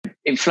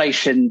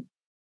inflation,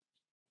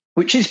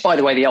 which is, by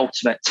the way, the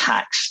ultimate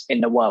tax in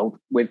the world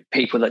with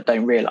people that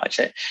don't realize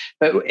it.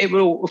 But it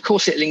will, of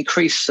course, it'll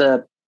increase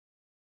the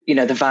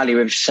value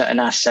of certain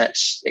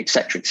assets, et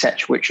cetera,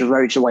 which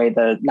erodes away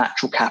the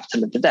natural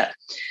capital of the debt.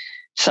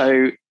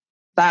 So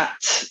that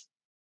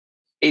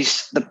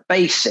is the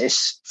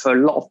basis for a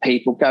lot of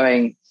people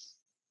going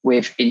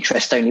with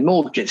interest-only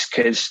mortgages,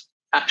 because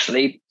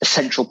actually the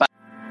central bank...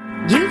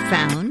 You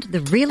found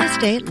the Real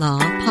Estate Law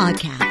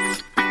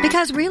Podcast,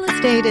 because real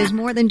estate is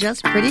more than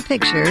just pretty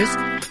pictures,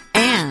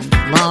 and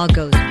law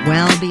goes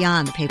well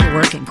beyond the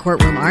paperwork and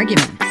courtroom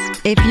arguments.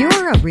 If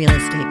you're a real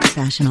estate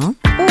professional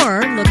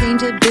or looking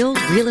to build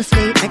real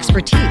estate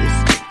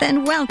expertise,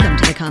 then welcome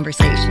to the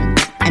conversation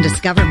and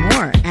discover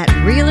more at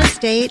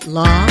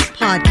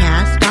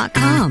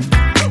realestatelaw.podcast.com.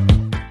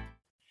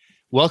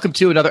 Welcome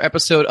to another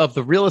episode of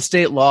the Real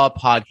Estate Law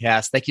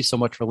Podcast. Thank you so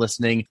much for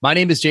listening. My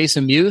name is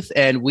Jason Muth,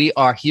 and we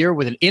are here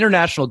with an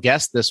international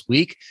guest this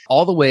week,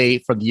 all the way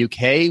from the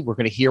UK. We're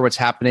going to hear what's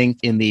happening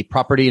in the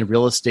property and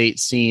real estate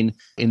scene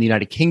in the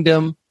United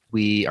Kingdom.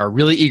 We are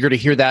really eager to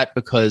hear that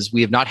because we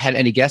have not had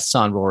any guests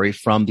on, Rory,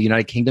 from the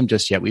United Kingdom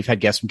just yet. We've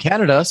had guests from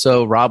Canada,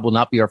 so Rob will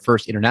not be our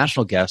first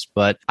international guest,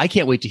 but I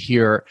can't wait to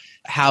hear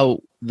how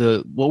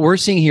what we're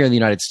seeing here in the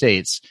United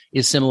States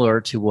is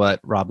similar to what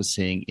Rob is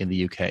seeing in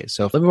the UK.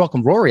 So let me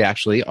welcome Rory,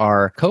 actually,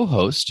 our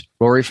co-host,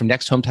 Rory from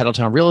Next Home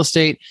Titletown Real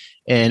Estate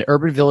and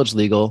Urban Village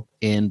Legal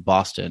in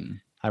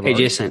Boston. Hi, Rory. Hey,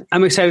 Jason.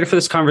 I'm excited for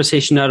this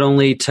conversation, not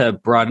only to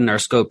broaden our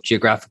scope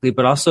geographically,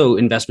 but also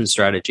investment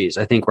strategies.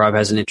 I think Rob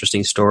has an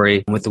interesting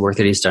story with the work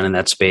that he's done in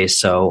that space.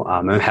 So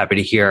I'm happy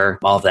to hear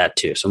all of that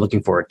too. So I'm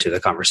looking forward to the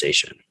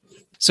conversation.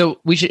 So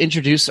we should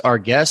introduce our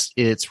guest.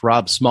 It's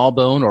Rob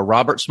Smallbone, or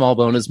Robert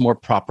Smallbone is more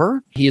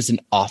proper. He is an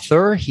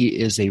author. He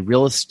is a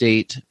real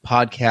estate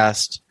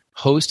podcast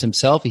host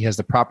himself. He has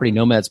the Property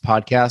Nomads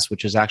podcast,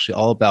 which is actually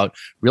all about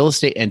real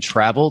estate and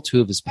travel, two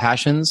of his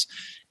passions.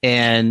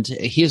 And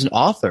he is an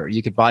author.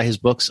 You could buy his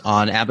books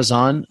on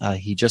Amazon.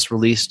 He just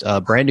released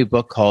a brand new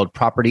book called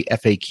Property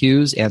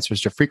FAQs,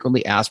 Answers to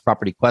Frequently Asked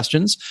Property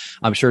Questions.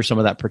 I'm sure some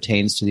of that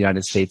pertains to the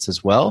United States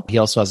as well. He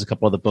also has a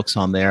couple other books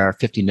on there,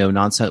 50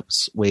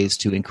 No-Nonsense Ways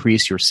to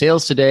Increase Your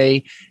Sales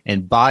Today,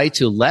 and Buy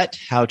to Let,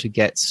 How to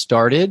Get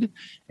Started.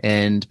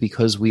 And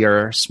because we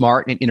are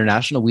smart and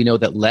international, we know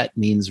that let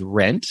means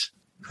rent.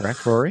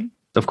 Correct, Rory?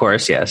 Of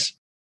course, yes.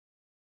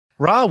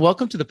 Rob,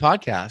 welcome to the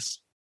podcast.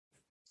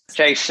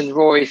 Jason,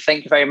 Rory,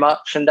 thank you very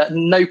much. And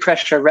no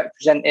pressure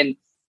representing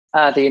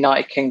the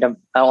United Kingdom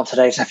on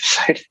today's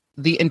episode.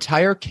 The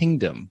entire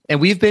kingdom. And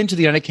we've been to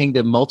the United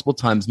Kingdom multiple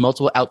times,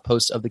 multiple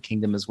outposts of the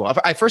kingdom as well.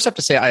 I first have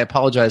to say, I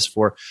apologize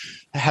for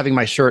having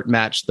my shirt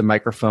match the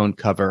microphone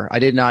cover. I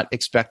did not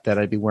expect that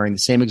I'd be wearing the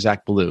same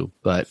exact blue,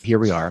 but here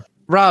we are.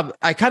 Rob,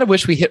 I kind of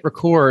wish we hit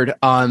record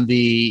on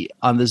the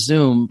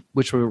Zoom,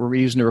 which we were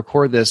using to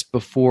record this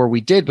before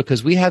we did,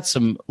 because we had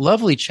some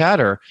lovely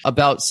chatter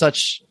about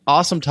such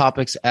awesome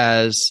topics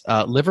as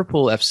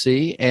Liverpool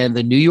FC and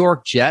the New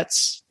York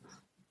Jets.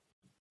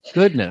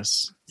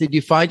 Goodness. Did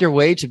you find your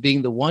way to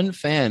being the one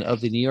fan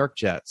of the New York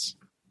Jets?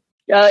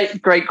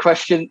 Great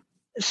question.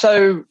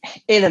 So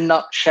in a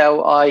nutshell,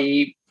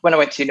 when I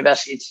went to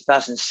university in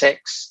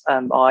 2006,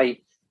 I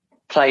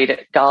played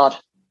at guard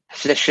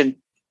position.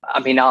 I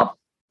mean, our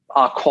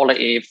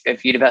quality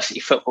of university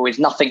football is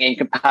nothing in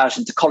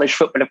comparison to college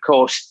football, of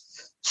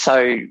course.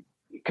 So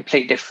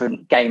completely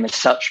different game as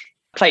such.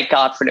 Played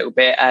guard for a little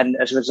bit. And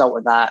as a result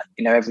of that,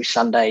 every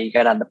Sunday you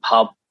go down the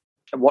pub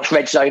and watch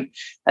Red Zone,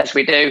 as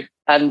we do.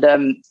 And,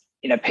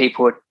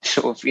 people would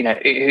sort of,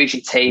 who's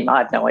your team? I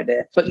had no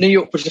idea. But New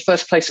York was the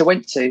first place I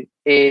went to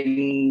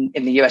in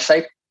the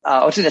USA.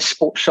 I was in a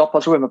sports shop. I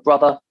was with my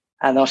brother,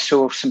 and I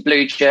saw some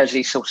blue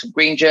jerseys, saw some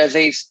green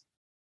jerseys.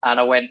 And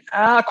I went,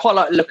 I quite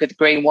like the look at the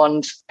green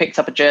ones, picked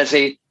up a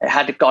jersey. It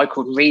had a guy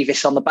called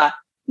Revis on the back.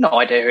 No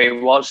idea who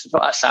he was. I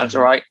thought that sounds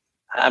all right.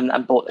 And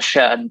bought the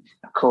shirt. And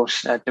of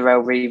course,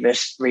 Darrell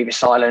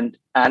Revis Island.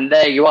 And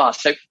there you are.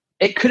 So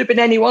it could have been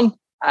anyone.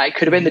 It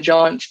could have been the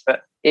Giants,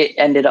 but it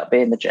ended up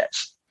being the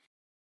Jets.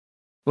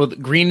 Well,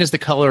 green is the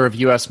color of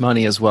U.S.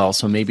 money as well,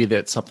 so maybe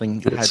that's something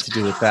that had to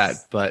do with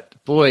that. But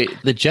boy,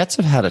 the Jets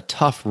have had a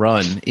tough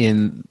run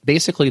in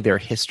basically their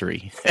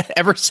history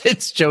ever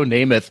since Joe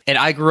Namath. And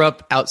I grew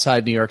up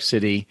outside New York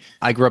City.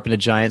 I grew up in a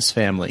Giants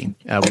family.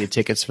 We had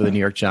tickets for the New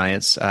York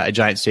Giants, a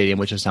Giant Stadium,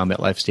 which is now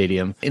MetLife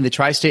Stadium. In the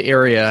tri-state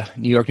area,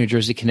 New York, New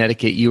Jersey,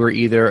 Connecticut, you were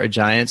either a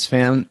Giants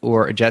fan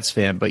or a Jets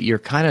fan, but you're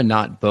kind of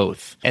not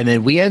both. And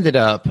then I ended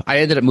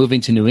up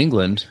moving to New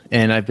England,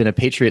 and I've been a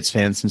Patriots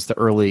fan since the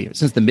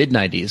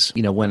mid-90s.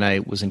 When I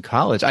was in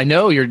college. I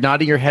know you're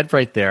nodding your head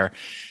right there.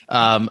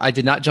 I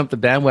did not jump the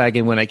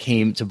bandwagon when I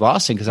came to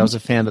Boston because I was a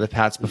fan of the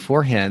Pats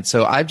beforehand.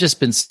 So I've just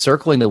been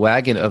circling the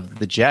wagon of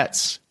the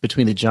Jets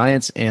between the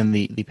Giants and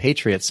the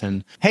Patriots.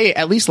 And hey,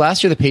 at least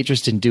last year the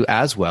Patriots didn't do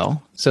as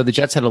well. So the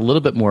Jets had a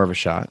little bit more of a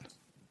shot.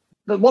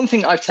 The one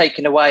thing I've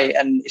taken away,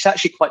 and it's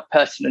actually quite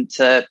pertinent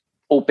to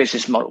all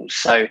business models.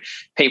 So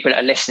people that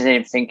are listening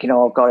and thinking,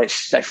 oh God,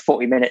 it's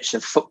 40 minutes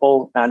of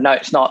football. No,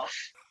 it's not.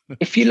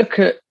 If you look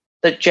at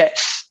the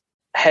Jets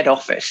head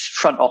office,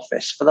 front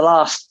office for the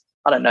last,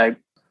 I don't know,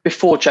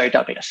 before Joe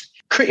Douglas,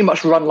 pretty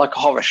much run like a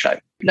horror show.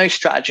 No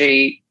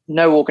strategy,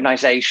 no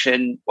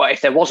organization. Well,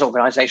 if there was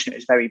organization, it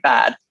was very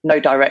bad. No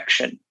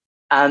direction.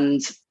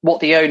 And what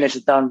the owners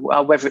have done,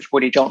 whether it's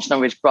Woody Johnson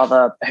or his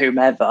brother,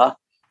 whomever,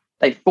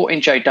 they've brought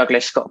in Joe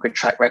Douglas, got a good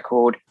track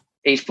record.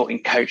 He's brought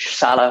in Coach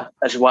Salah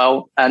as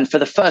well. And for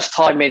the first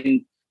time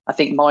in, I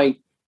think, my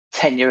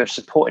tenure of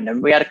supporting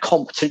them, we had a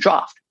competent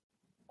draft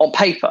on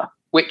paper,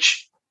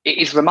 which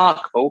is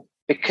remarkable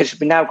because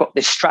we now got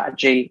this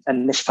strategy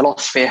and this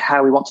philosophy of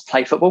how we want to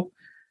play football.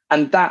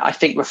 And that, I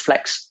think,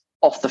 reflects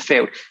off the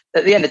field.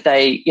 At the end of the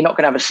day, you're not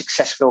going to have a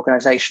successful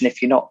organisation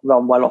if you're not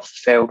run well off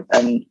the field.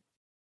 And,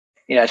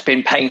 you know, it's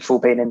been painful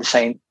being in the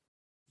same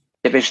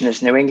division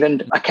as New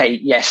England. Okay,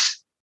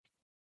 yes,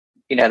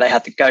 you know, they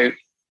had the GOAT.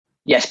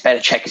 Yes,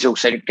 Belichick is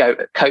also the GOAT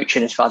at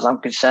coaching as far as I'm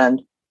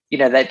concerned. You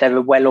know, they're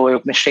a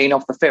well-oiled machine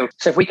off the field.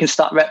 So if we can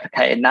start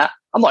replicating that,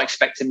 I'm not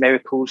expecting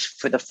miracles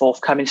for the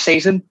forthcoming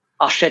season.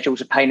 Our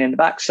schedule's a pain in the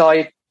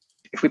backside.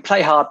 If we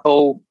play hard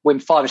ball, win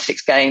 5 or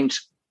 6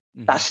 games,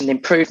 that's an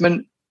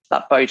improvement.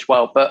 That bodes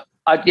well. But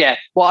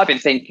what I've been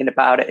thinking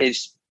about it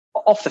is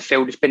off the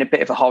field, it's been a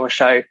bit of a horror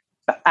show,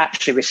 but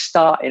actually we're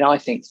starting, I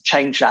think, to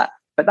change that.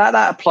 But that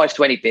applies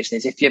to any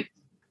business. If you're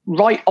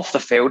right off the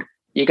field,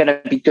 you're going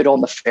to be good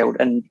on the field.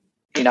 And,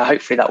 you know,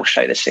 hopefully that will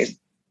show this season.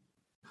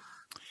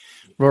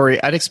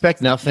 Rory, I'd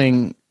expect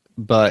nothing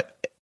but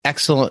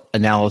excellent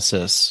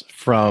analysis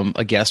from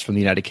a guest from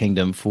the United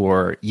Kingdom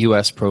for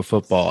U.S. pro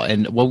football.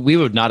 And we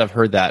would not have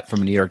heard that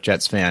from a New York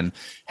Jets fan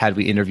had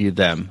we interviewed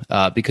them,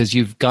 because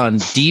you've gone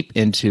deep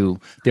into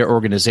their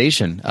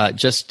organization.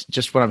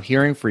 Just what I'm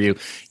hearing for you,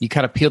 you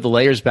kind of peel the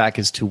layers back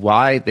as to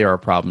why there are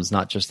problems,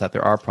 not just that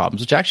there are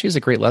problems, which actually is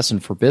a great lesson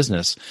for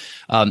business.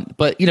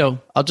 But, you know,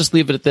 I'll just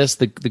leave it at this.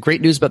 The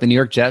great news about the New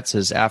York Jets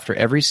is after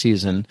every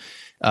season,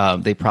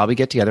 they probably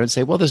get together and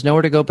say, well, there's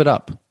nowhere to go but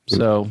up.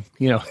 So,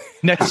 you know,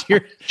 next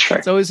year,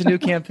 it's always a new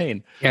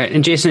campaign. Yeah.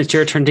 And Jason, it's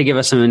your turn to give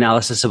us some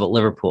analysis about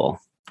Liverpool.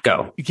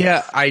 Go.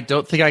 Yeah, I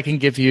don't think I can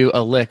give you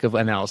a lick of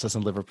analysis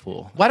on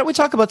Liverpool. Why don't we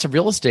talk about some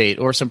real estate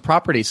or some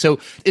property? So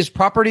is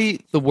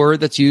property the word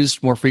that's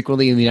used more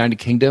frequently in the United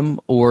Kingdom,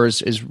 or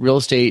is real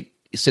estate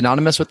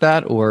synonymous with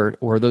that, or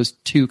are those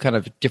two kind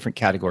of different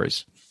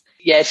categories?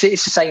 Yeah, it's the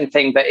same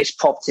thing, but it's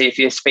property. If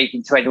you're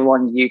speaking to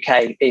anyone in the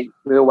UK,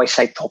 we always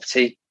say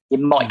property. You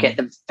might get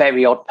the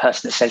very odd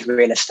person that says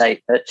real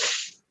estate, but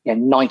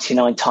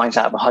 99 times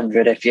out of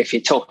 100, if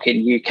you're talking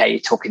UK, you're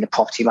talking the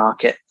property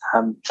market.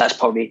 So that's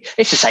probably,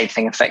 it's the same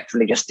thing,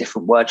 effectively, just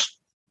different words.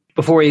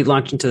 Before we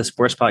launch into the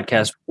sports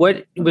podcast,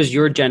 what was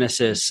your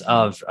genesis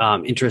of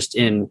interest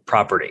in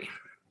property?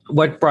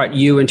 What brought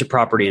you into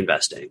property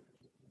investing?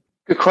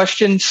 Good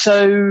question.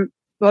 So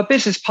my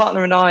business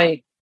partner and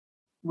I,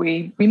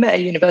 we met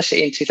at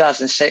university in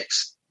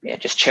 2006. Yeah,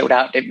 just chilled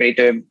out, didn't really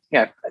do,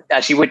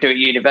 as you would do at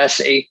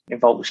university,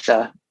 involves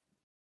a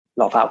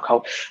lot of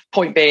alcohol.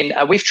 Point being,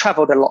 we've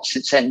traveled a lot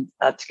since then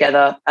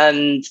together,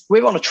 and we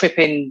were on a trip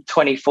in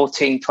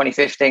 2014,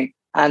 2015,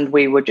 and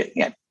we were,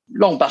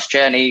 long bus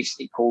journeys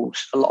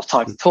equals a lot of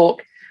time to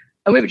talk.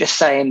 And we were just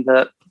saying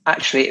that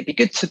actually it'd be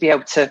good to be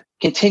able to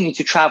continue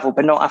to travel,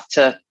 but not have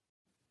to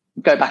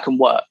go back and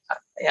work,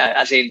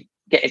 as in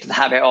get into the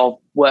habit of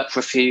work for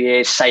a few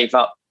years, save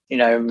up,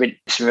 rinse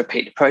and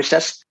repeat the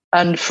process.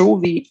 And for all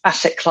the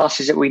asset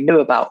classes that we knew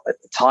about at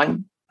the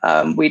time,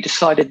 we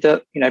decided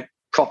that,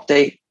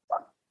 property,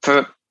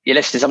 for your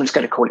listeners, I'm just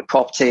going to call it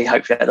property.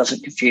 Hopefully that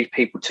doesn't confuse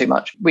people too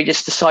much. We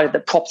just decided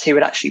that property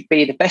would actually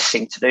be the best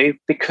thing to do,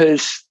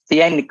 because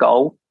the end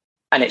goal,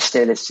 and it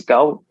still is the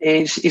goal,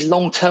 is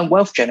long-term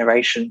wealth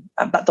generation.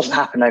 And that doesn't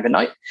happen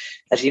overnight,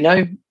 as you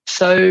know.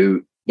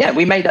 So,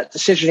 we made that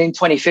decision in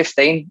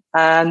 2015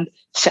 and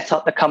set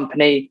up the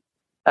company,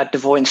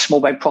 Devoy and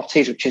Smallbone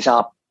Properties, which is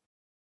our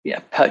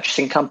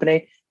purchasing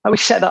company. And we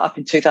set that up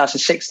in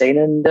 2016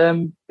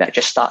 and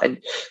just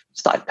started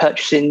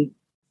purchasing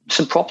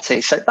some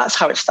property. So that's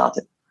how it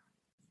started.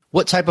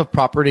 What type of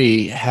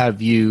property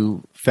have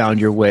you found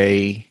your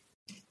way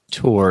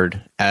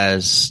toward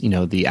as,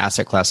 the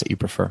asset class that you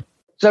prefer?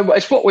 So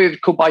it's what we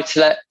would call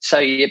buy-to-let. So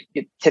your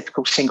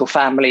typical single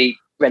family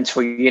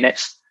rental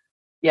units.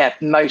 Yeah,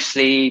 most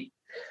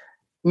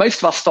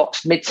of our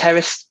stock's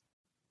mid-terrace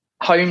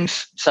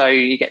homes. So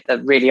you get the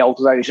really old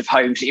rows of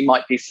homes that you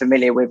might be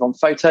familiar with on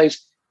photos.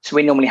 So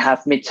we normally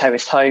have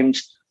mid-terraced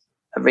homes.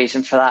 A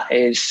reason for that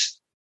is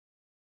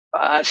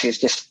actually it's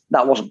just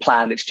that wasn't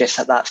planned. It's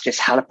just that's just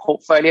how the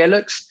portfolio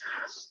looks.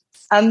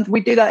 And we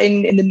do that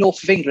in the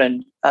north of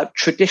England,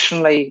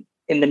 traditionally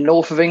in the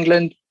north of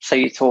England. So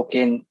you're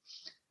talking,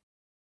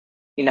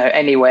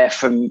 anywhere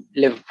from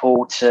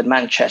Liverpool to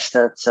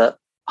Manchester to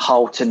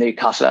Hull to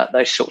Newcastle,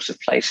 those sorts of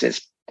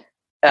places.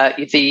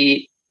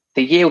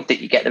 The yield that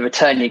you get, the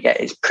return you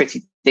get is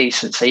pretty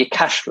decent. So your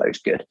cash flow is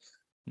good.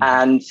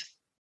 And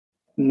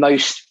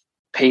most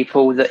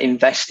people that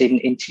invest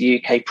into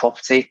UK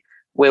property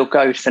will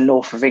go to the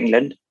north of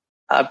England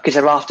because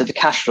they're after the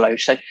cash flow.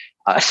 So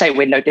I say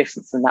we're no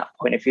different from that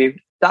point of view.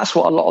 That's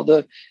what a lot of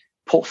the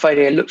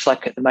portfolio looks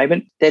like at the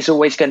moment. There's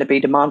always going to be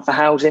demand for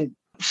housing.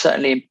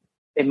 certainly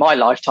in my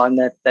lifetime,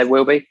 there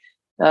will be.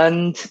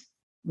 And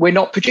we're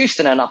not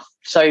producing enough.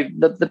 So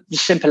the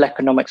simple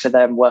economics of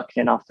them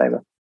working in our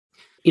favor.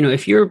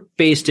 If you're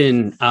based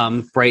in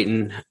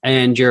Brighton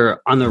and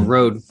you're on the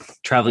road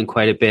traveling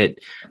quite a bit,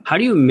 how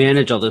do you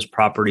manage all those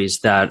properties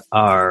that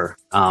are,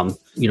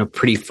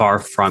 pretty far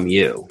from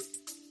you?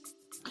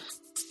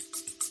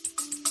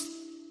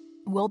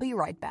 We'll be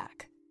right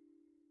back.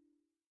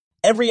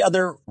 Every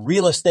other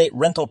real estate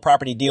rental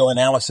property deal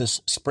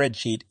analysis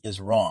spreadsheet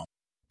is wrong.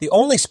 The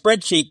only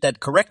spreadsheet that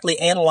correctly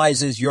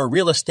analyzes your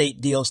real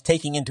estate deals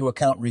taking into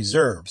account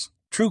reserves,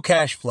 true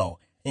cash flow,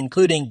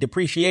 including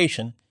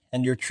depreciation,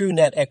 and your true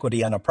net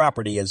equity on a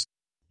property is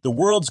the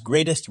world's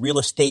greatest real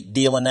estate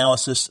deal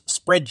analysis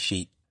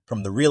spreadsheet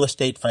from the Real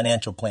Estate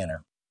Financial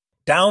Planner.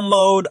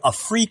 Download a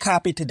free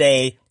copy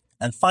today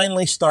and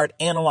finally start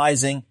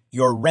analyzing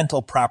your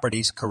rental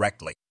properties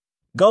correctly.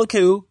 Go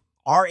to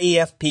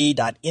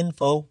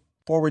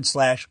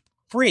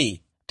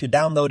refp.info/free to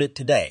download it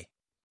today.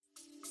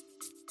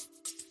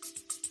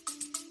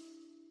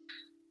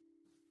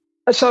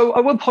 So I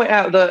will point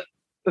out that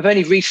I've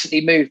only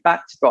recently moved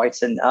back to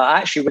Brighton. I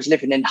actually was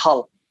living in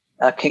Hull,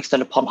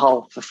 Kingston upon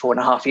Hull, for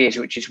 4.5 years,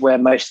 which is where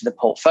most of the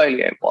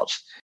portfolio was.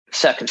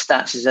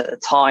 Circumstances at the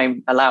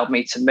time allowed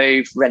me to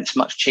move. Rent's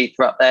much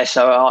cheaper up there,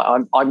 so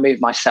I moved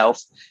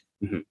myself.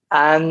 Mm-hmm.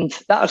 And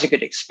that was a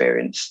good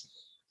experience.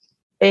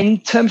 In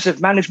terms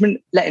of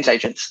management, lettings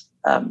agents,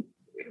 I'm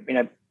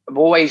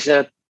always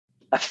a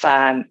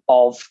fan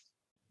of,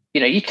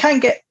 you can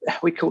get,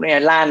 we call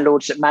it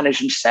landlords that manage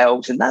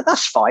themselves, and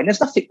that's fine.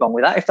 There's nothing wrong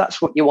with that. If that's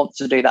what you want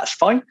to do, that's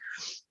fine.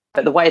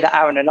 But the way that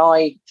Aaron and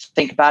I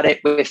think about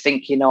it, we're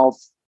thinking of,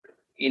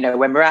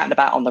 when we're out and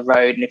about on the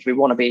road, and if we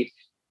want to be,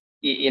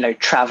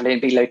 traveling,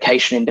 be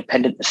location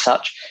independent as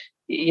such,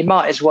 you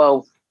might as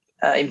well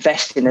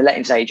invest in a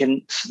lettings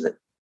agent.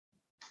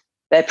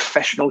 They're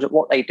professionals at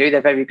what they do.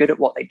 They're very good at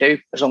what they do,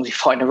 as long as you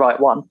find the right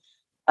one.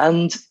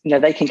 And,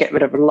 they can get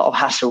rid of a lot of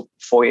hassle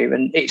for you.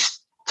 And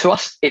to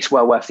us, it's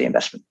well worth the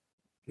investment.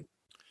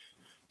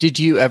 Did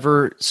you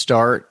ever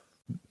start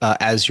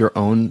as your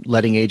own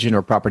letting agent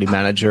or property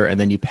manager, and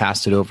then you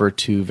passed it over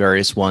to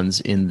various ones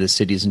in the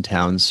cities and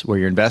towns where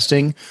you're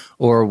investing?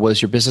 Or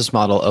was your business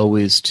model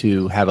always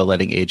to have a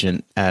letting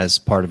agent as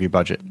part of your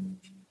budget?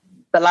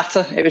 The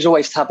latter. It was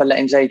always to have a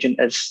lettings agent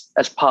as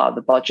part of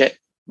the budget.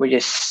 We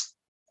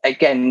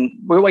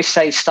always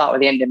say start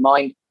with the end in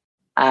mind,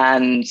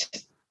 and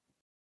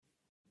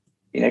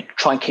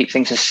try and keep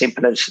things as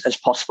simple as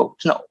possible.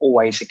 It's not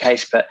always the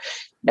case, but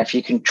if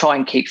you can try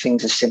and keep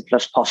things as simple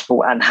as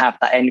possible and have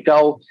that end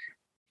goal,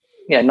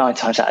 9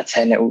 times out of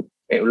 10, it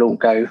will all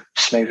go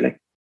smoothly.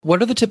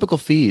 What are the typical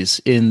fees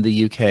in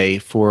the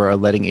UK for a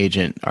letting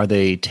agent? Are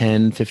they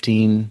 10,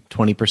 15,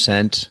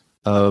 20%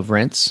 of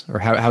rents, or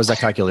how is that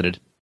calculated?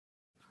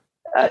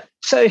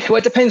 So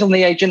it depends on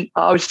the agent.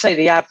 I would say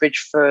the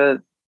average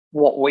for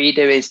what we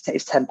do is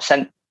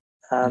 10%.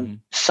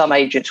 Some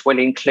agents will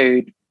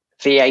include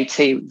VAT,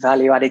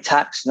 value added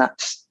tax, and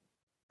that's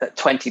at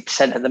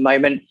 20% at the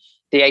moment.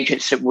 The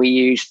agents that we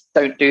use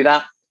don't do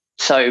that.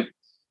 So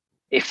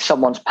if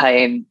someone's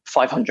paying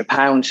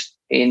 £500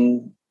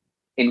 in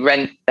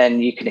rent,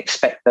 then you can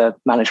expect the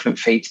management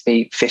fee to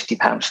be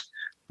 £50.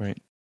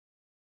 Right.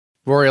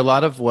 Rory, a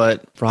lot of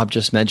what Rob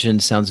just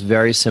mentioned sounds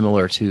very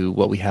similar to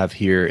what we have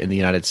here in the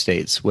United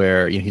States,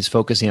 where he's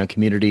focusing on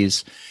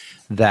communities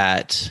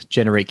that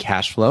generate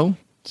cash flow.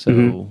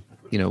 So,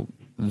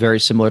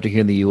 very similar to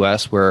here in the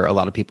US, where a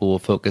lot of people will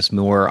focus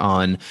more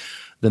on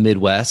the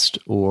Midwest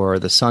or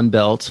the Sun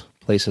Belt,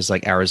 places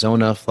like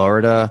Arizona,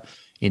 Florida,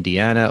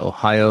 Indiana,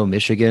 Ohio,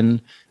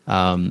 Michigan.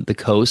 The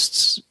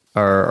coasts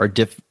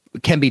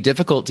can be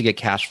difficult to get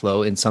cash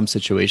flow in some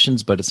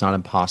situations, but it's not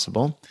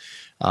impossible.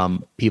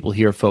 People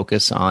here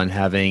focus on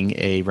having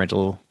a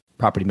rental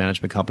property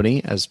management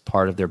company as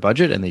part of their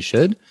budget, and they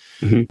should.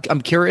 Mm-hmm.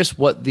 I'm curious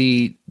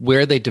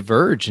where they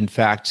diverge. In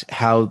fact,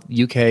 how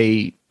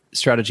UK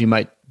strategy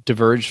might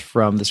diverge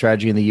from the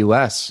strategy in the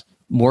US.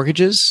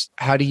 Mortgages,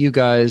 how do you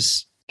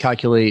guys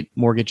calculate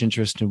mortgage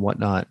interest and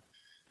whatnot?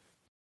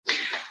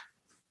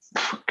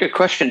 Good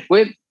question.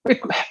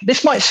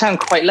 This might sound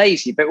quite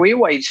lazy, but we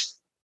always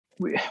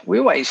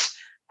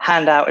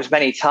hand out as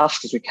many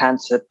tasks as we can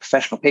to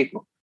professional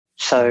people.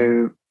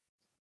 So,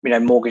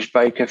 mortgage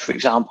broker, for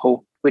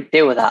example, would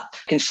deal with that. I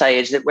can say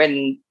is that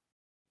when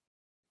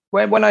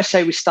I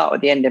say we start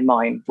with the end in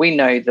mind, we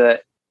know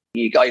that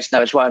you guys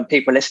know as well, and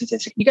people listen to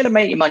this, you're going to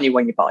make your money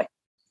when you buy.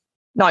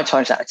 9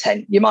 times out of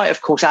 10, you might,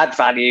 of course, add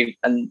value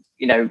and,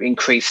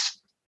 increase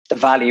the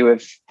value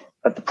of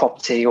the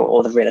property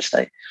or the real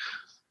estate.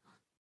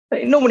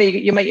 But normally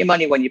you make your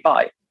money when you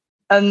buy.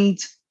 And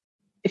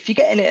if you're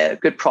getting it at a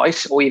good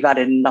price or you've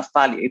added enough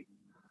value,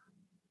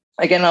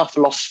 again, our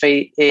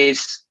philosophy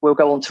is we'll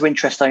go on to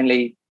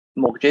interest-only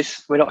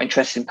mortgages. We're not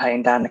interested in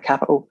paying down the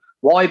capital.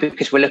 Why?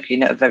 Because we're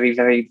looking at a very,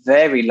 very,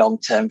 very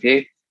long-term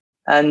view.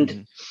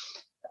 And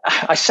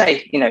I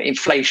say,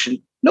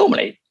 inflation,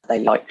 normally they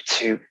like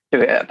to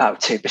do it at about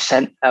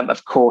 2%.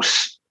 Of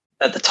course,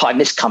 at the time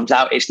this comes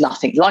out, it's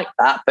nothing like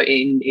that. But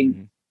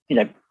in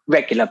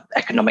regular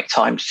economic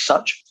times as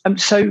such.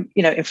 So,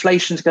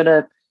 inflation's going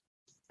to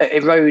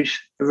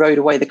erode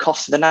away the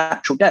cost of the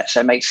natural debt.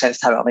 So it makes sense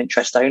to have it on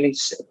interest only.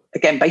 So,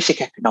 again,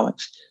 basic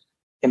economics,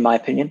 in my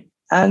opinion.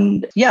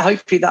 And yeah,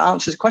 hopefully that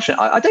answers the question.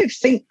 I don't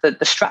think that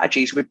the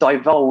strategies would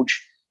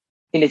divulge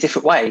in a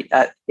different way.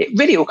 It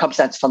really all comes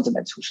down to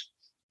fundamentals.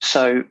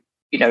 So,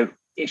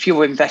 if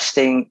you're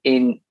investing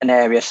in an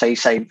area, say,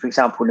 for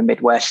example, in the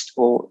Midwest,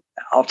 or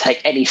I'll take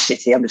any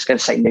city, I'm just going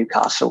to say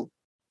Newcastle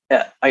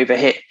over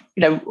here.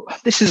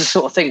 This is the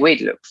sort of thing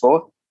we'd look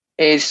for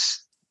is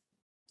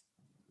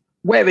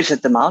where is the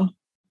demand?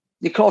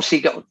 Of course,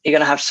 you're going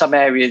to have some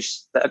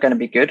areas that are going to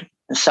be good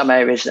and some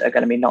areas that are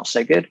going to be not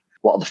so good.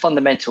 What are the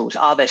fundamentals?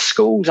 Are there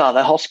schools? Are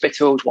there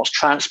hospitals? What's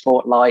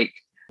transport like?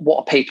 What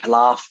are people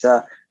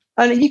after?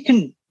 And you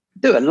can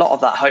do a lot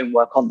of that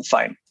homework on the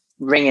phone.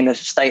 Ring in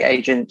estate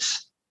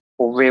agents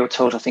or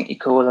realtors, I think you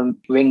call them,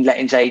 ring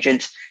lettings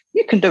agents.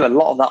 You can do a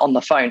lot of that on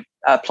the phone,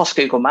 plus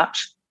Google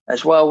Maps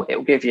as well. It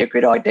will give you a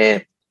good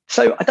idea.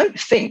 So I don't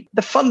think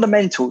the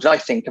fundamentals,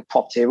 of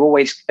property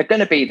are going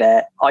to be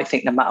there. I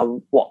think no matter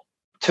what,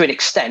 to an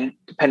extent,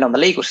 depending on the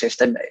legal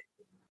system,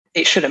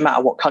 it shouldn't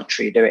matter what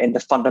country you do it in, the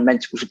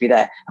fundamentals will be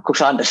there. Of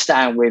course, I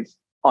understand with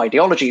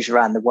ideologies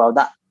around the world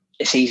that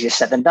it's easier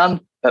said than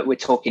done, but we're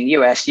talking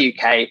US,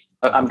 UK,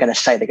 I'm going to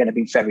say they're going to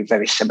be very,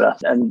 very similar.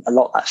 And a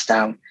lot of that's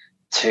down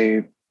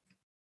to,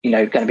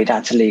 going to be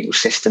down to legal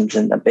systems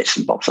and bits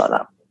and bobs like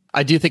that.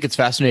 I do think it's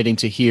fascinating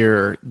to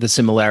hear the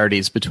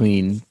similarities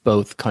between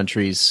both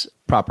countries'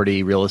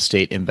 property, real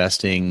estate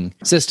investing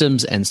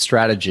systems and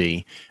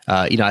strategy.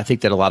 I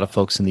think that a lot of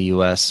folks in the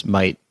US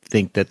might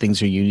think that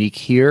things are unique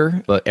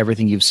here, but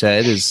everything you've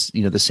said is,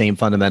 the same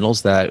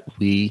fundamentals that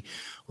we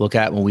look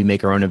at when we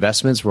make our own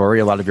investments. Rory,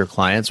 a lot of your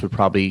clients would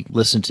probably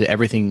listen to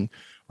everything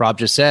Rob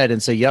just said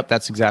and say, yep,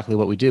 that's exactly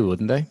what we do,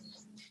 wouldn't they?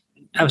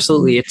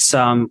 Absolutely. It's,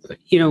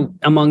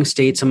 among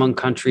states, among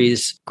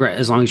countries,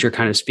 as long as you're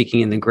kind of speaking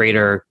in the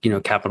greater,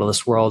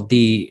 capitalist world,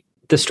 the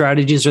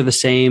strategies are the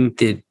same.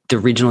 The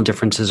regional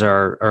differences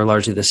are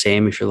largely the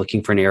same. If you're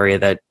looking for an area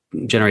that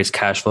generates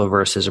cash flow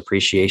versus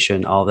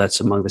appreciation, all that's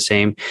among the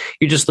same.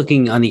 You're just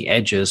looking on the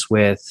edges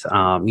with,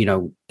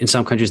 in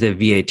some countries they have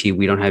VAT.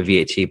 We don't have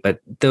VAT, but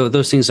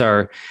those things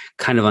are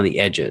kind of on the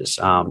edges.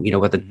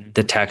 What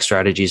the tax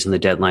strategies and the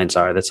deadlines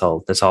are, that's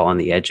all on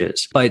the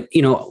edges. But,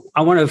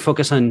 I want to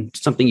focus on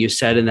something you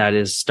said, and that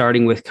is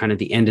starting with kind of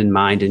the end in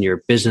mind in your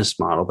business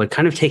model, but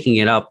kind of taking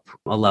it up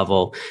a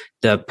level.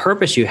 The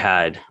purpose you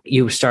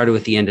started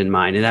with the end in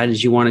mind, and that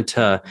is you wanted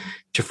to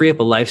free up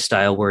a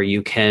lifestyle where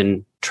you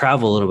can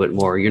travel a little bit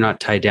more. You're not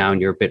tied down.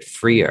 You're a bit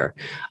freer.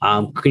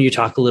 Can you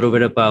talk a little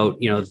bit about,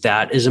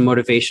 that as a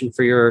motivation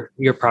for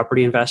your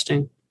property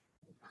investing?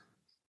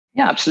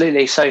 Yeah,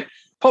 absolutely. So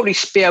probably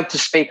be able to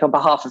speak on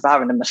behalf of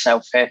Aaron and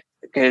myself here,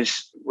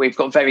 because we've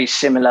got very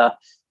similar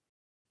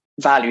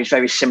values,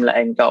 very similar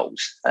end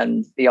goals.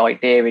 And the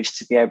idea is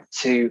to be able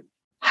to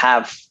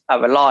have a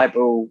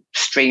reliable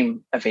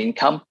stream of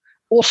income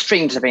or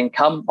streams of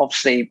income.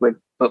 Obviously, with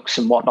books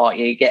and whatnot,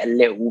 you get a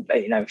little,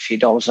 a few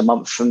dollars a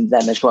month from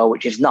them as well,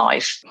 which is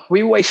nice.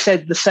 We always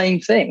said the same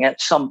thing.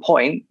 At some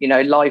point,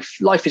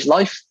 life is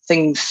life.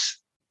 Things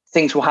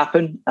will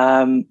happen.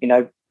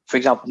 For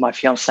example, my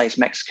fiance is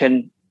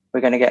Mexican.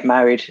 We're going to get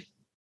married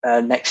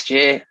next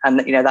year, and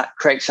that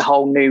creates a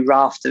whole new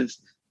raft of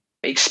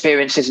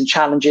experiences and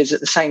challenges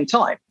at the same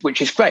time,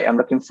 which is great. I'm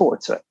looking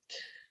forward to it.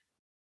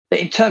 But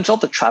in terms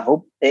of the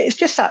travel, it's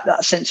just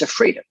that sense of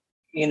freedom.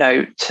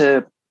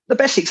 To the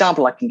best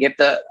example I can give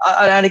that,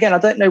 and again, I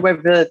don't know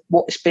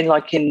what it's been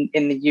like in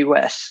the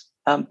US,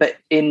 but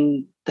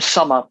in the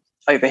summer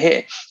over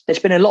here, there's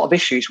been a lot of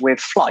issues with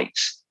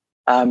flights,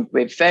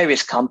 with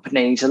various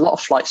companies. A lot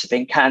of flights have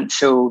been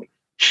cancelled,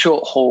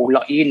 short haul,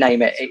 like you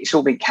name it. It's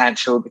all been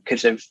cancelled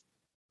because of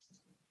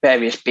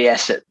various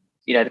BS that,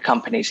 the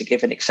companies are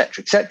given, et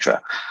cetera, et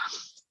cetera.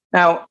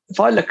 Now, if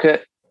I look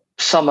at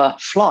summer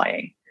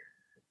flying,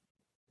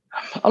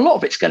 a lot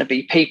of it's going to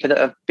be people that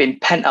have been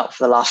pent up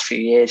for the last few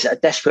years, that are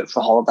desperate for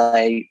a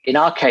holiday. In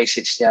our case,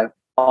 it's,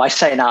 I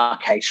say in our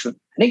case, from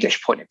an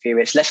English point of view,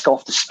 it's let's go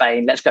off to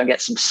Spain, let's go and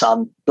get some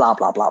sun, blah,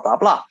 blah, blah, blah,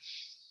 blah.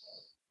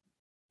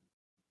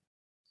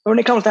 But when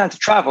it comes down to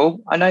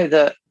travel, I know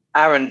that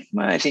Aaron,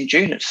 it's in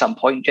June at some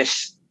point,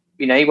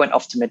 he went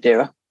off to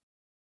Madeira,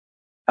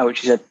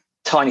 which is a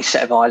tiny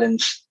set of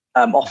islands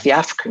off the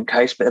African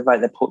coast, but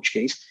they're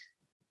Portuguese.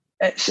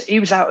 It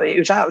was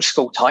out of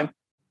school time.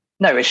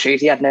 No issues.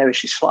 He had no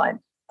issues flying.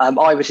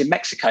 I was in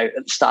Mexico at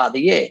the start of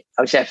the year.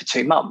 I was there for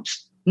 2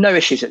 months. No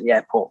issues at the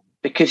airport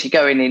because you're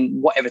going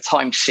in whatever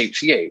time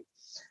suits you.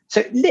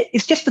 So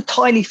it's just the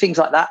tiny things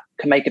like that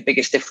can make a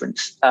biggest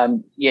difference.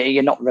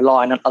 You're not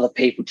relying on other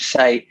people to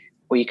say,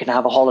 well, you can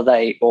have a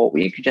holiday, or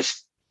you can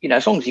just,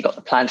 as long as you've got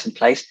the plans in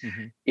place,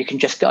 you can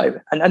just go.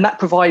 And that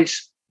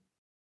provides,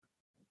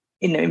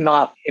 in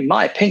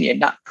my opinion,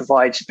 that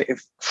provides a bit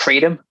of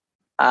freedom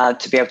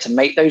to be able to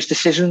make those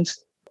decisions.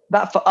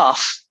 That for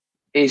us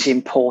is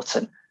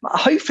important.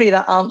 Hopefully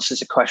that answers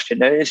the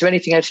question. Is there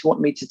anything else you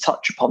want me to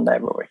touch upon there,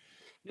 Rory?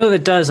 No,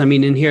 that does. I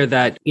mean, in here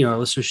that,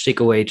 listeners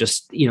take away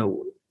just,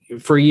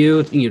 for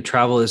you,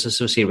 travel is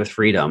associated with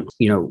freedom.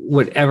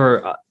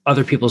 Whatever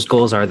other people's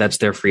goals are, that's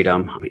their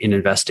freedom in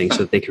investing, so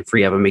that they can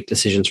free up and make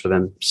decisions for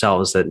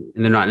themselves, and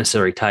they're not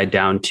necessarily tied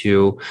down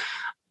to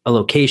a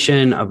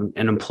location of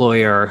an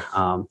employer.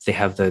 They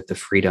have the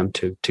freedom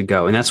to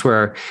go. And that's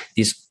where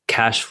these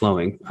cash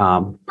flowing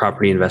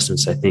property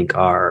investments, I think,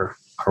 are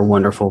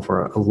wonderful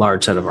for a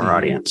large set of our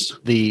audience.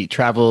 The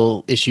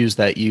travel issues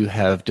that you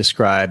have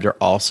described are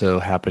also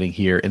happening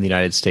here in the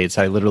United States.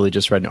 I literally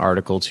just read an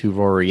article to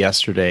Rory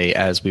yesterday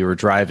as we were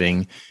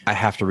driving. I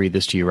have to read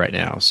this to you right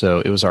now. So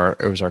it was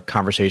our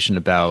conversation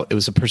about, it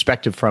was a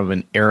perspective from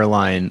an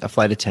airline, a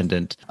flight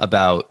attendant,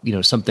 about,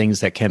 some things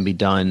that can be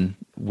done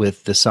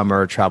with the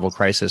summer travel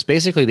crisis.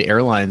 Basically, the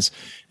airlines,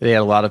 they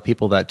had a lot of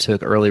people that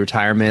took early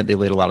retirement. They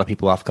laid a lot of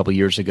people off a couple of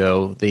years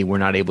ago. They were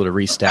not able to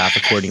restaff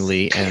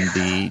accordingly, and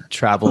the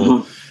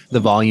travel, the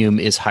volume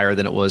is higher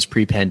than it was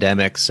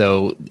pre-pandemic.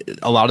 So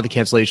a lot of the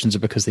cancellations are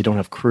because they don't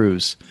have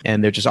crews,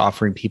 and they're just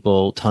offering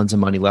people tons of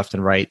money left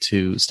and right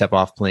to step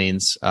off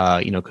planes,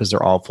 because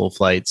they're all full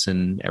flights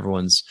and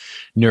everyone's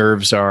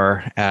nerves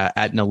are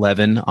at an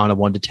 11 on a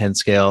 1 to 10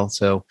 scale.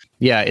 So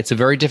yeah, it's a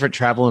very different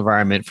travel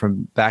environment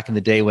from back in the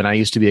day when I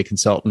used to be a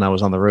consultant. I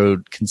was on the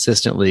road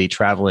consistently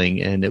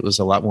traveling, and it was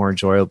a lot more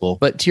enjoyable.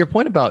 But to your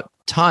point about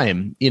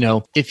time,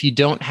 if you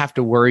don't have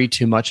to worry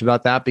too much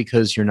about that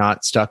because you're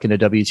not stuck in a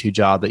W-2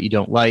 job that you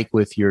don't like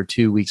with your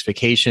 2 weeks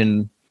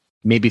vacation,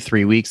 maybe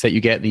 3 weeks that you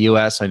get in the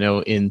US. I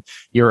know in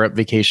Europe,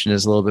 vacation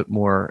is a little bit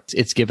more,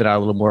 it's given out a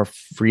little more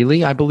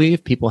freely, I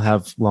believe. People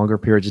have longer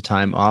periods of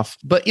time off.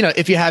 But,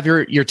 if you have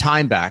your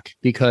time back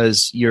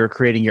because you're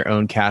creating your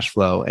own cash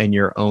flow and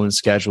your own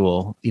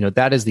schedule,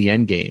 that is the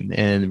end game.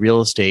 And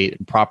real estate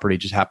and property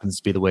just happens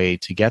to be the way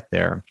to get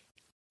there.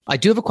 I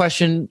do have a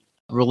question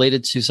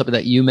related to something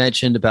that you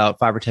mentioned about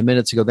 5 or 10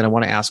 minutes ago that I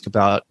want to ask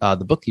about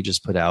the book you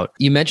just put out.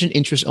 You mentioned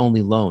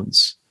interest-only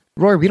loans.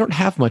 Rory, we don't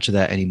have much of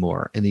that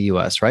anymore in the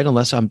US, right?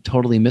 Unless I'm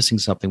totally missing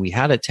something. We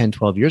had it 10,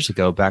 12 years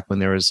ago, back when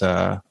there was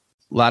a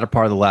latter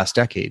part of the last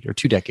decade or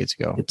 2 decades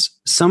ago.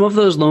 Some of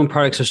those loan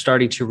products are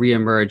starting to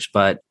reemerge,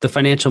 but the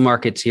financial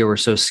markets here were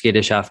so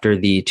skittish after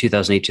the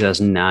 2008,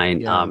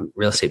 2009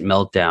 real estate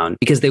meltdown,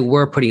 because they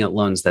were putting out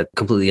loans that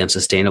completely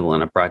unsustainable,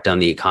 and it brought down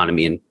the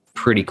economy in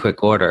pretty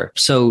quick order.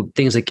 So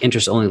things like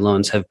interest-only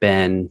loans have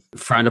been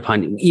frowned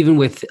upon, even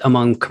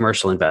among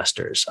commercial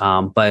investors.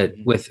 But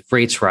with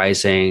rates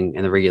rising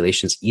and the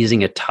regulations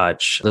easing a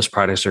touch, those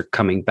products are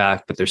coming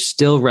back, but they're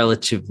still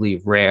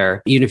relatively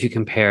rare. Even if you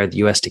compare the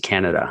US to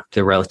Canada,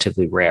 they're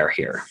relatively rare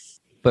here.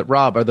 But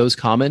Rob, are those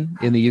common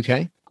in the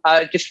UK?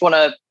 I just want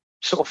to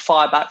sort of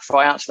fire back before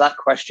I answer that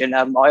question.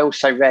 I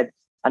also read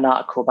an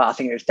article about, I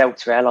think it was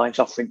Delta Airlines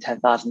offering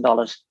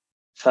 $10,000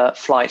 for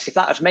flights. If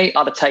that was me,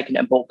 I'd have taken it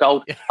and bought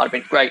gold. I'd have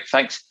been great.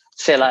 Thanks.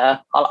 See you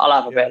later. I'll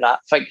have a bit of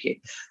that. Thank you.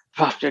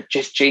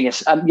 Just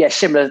genius.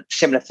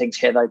 Similar things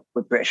here though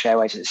with British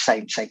Airways. It's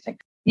the same thing.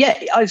 Yeah,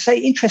 I'd say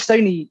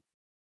interest-only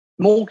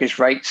mortgage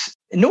rates,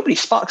 it normally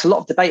sparks a lot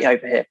of debate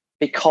over here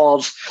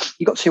because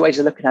you've got two ways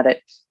of looking at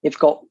it. You've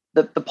got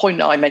the point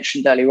that I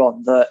mentioned earlier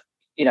on that,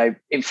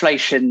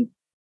 inflation,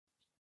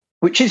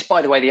 which is,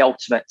 by the way, the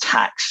ultimate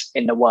tax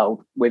in the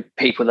world with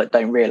people that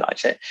don't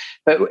realize it.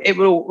 But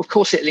it'll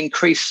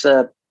increase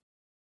the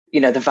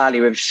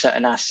value of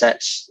certain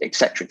assets, et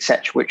cetera,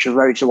 which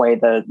erodes away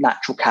the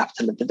natural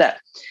capital of the debt.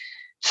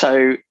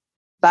 So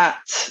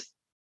that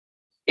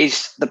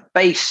is the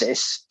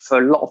basis for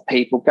a lot of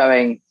people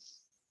going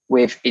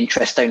with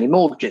interest-only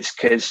mortgages,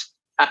 because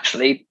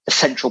actually the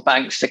central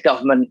banks, the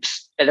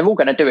governments, they're all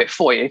going to do it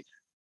for you,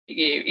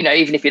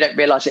 even if you don't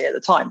realize it at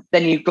the time.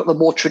 Then you've got the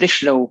more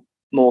traditional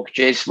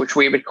mortgages, which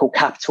we would call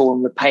capital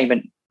and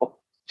repayment, or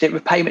is it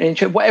repayment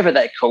interest, whatever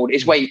they're called,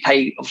 is where you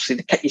pay,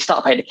 obviously, you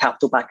start paying the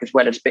capital back as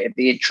well as a bit of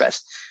the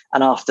interest.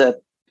 And after,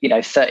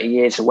 30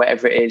 years or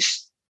whatever it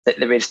is, that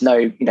there is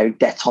no,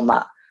 debt on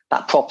that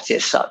property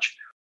as such.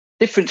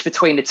 Difference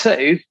between the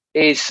two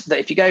is that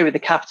if you go with the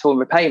capital and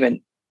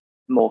repayment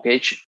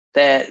mortgage,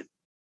 the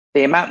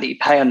amount that you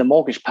pay on the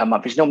mortgage per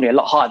month is normally a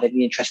lot higher than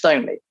the interest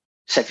only.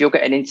 So if you're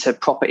getting into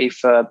property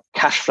for a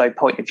cash flow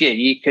point of view,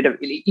 you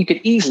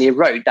could easily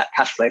erode that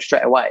cash flow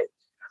straight away,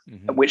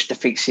 which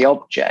defeats the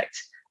object.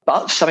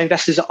 But some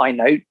investors that I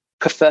know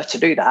prefer to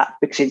do that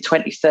because in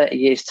 20, 30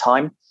 years'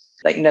 time,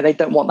 they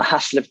don't want the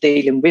hassle of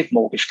dealing with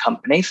mortgage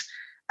companies.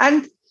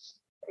 And,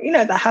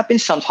 there have been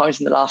sometimes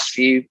in the last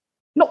few,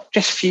 not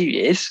just few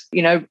years,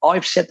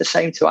 I've said the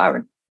same to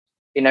Aaron,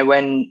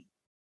 when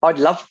part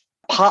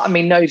of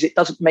me knows it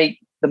doesn't make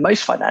the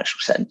most financial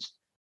sense,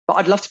 but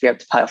I'd love to be able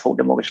to pay off all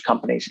the mortgage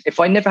companies. If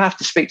I never have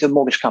to speak to a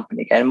mortgage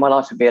company again, my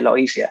life would be a lot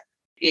easier.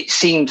 It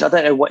seems, I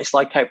don't know what it's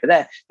like over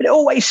there, but it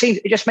always seems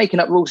they're just making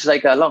up rules as they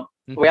go along.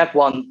 We had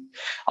one,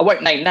 I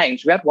won't name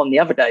names, we had one the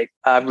other day,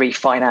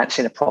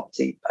 refinancing a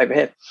property over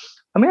here.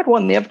 And we had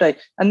one the other day,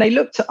 and they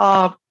looked at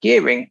our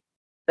gearing.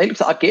 They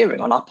looked at our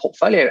gearing on our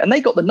portfolio, and they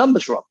got the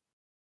numbers wrong.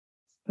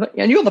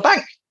 And you're the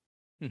bank.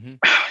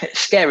 It's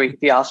scary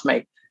if you ask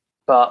me.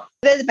 But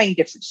they're the main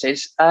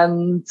differences.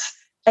 And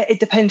it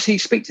depends who you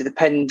speak to. It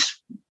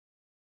depends.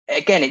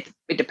 Again,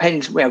 it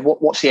depends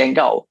what's the end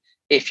goal.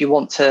 if you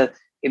want to,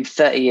 in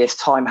 30 years'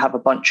 time, have a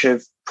bunch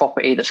of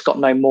property that's got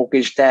no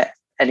mortgage debt,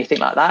 anything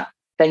like that,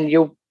 then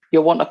you'll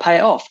want to pay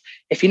it off.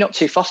 If you're not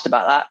too fussed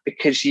about that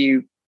because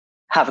you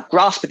have a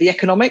grasp of the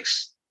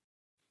economics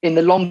in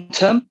the long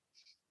term,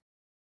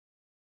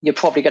 you're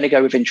probably going to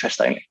go with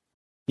interest only.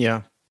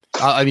 Yeah.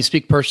 I mean,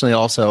 speak personally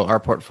also, our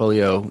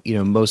portfolio,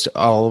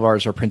 all of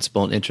ours are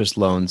principal and interest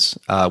loans,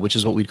 which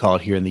is what we'd call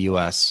it here in the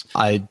US.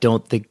 I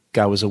don't think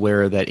I was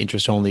aware that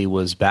interest only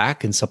was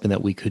back and something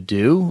that we could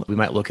do. We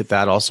might look at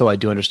that also. I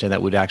do understand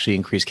that would actually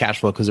increase cash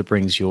flow because it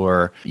brings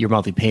your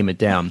monthly payment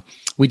down.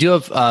 We do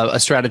have a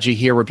strategy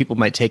here where people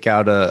might take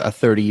out a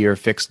 30-year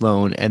fixed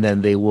loan and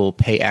then they will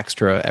pay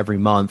extra every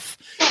month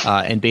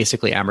and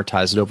basically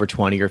amortize it over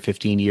 20 or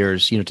 15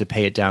 years, to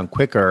pay it down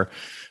quicker.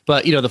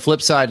 But, the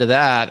flip side of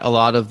that, a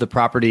lot of the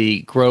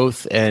property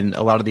growth and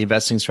a lot of the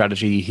investing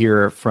strategy you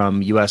hear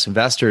from U.S.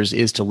 investors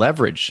is to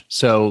leverage.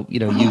 So,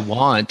 you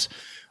want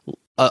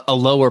a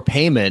lower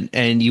payment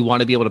and you want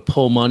to be able to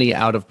pull money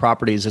out of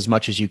properties as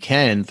much as you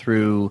can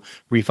through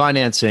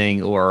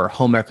refinancing or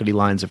home equity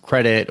lines of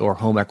credit or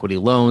home equity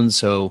loans.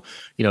 So,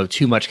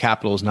 too much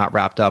capital is not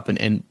wrapped up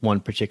in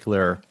one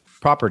particular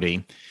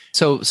property.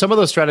 So some of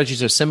those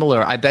strategies are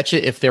similar. I bet you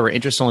if there were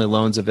interest-only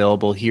loans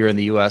available here in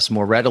the U.S.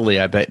 more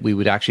readily, I bet we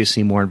would actually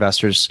see more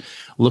investors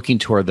looking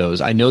toward those.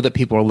 I know that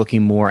people are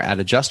looking more at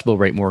adjustable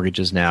rate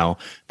mortgages now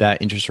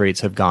that interest rates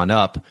have gone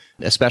up,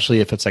 especially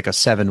if it's like a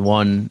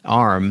 7-1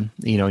 ARM,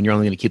 and you're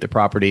only going to keep the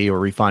property or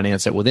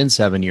refinance it within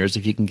 7 years.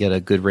 If you can get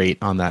a good rate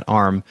on that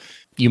ARM,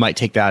 you might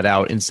take that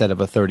out instead of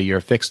a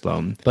 30-year fixed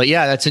loan. But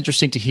yeah, that's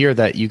interesting to hear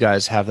that you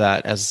guys have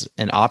that as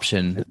an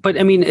option. But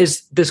I mean,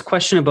 is this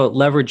question about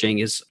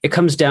leveraging it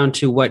comes down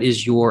to what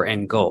is your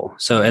end goal?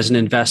 So as an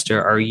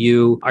investor, are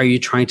you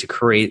trying to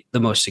create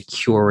the most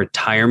secure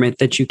retirement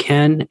that you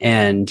can?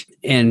 And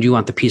you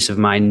want the peace of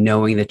mind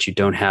knowing that you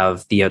don't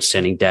have the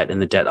outstanding debt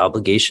and the debt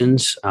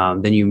obligations,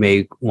 then you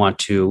may want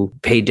to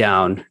pay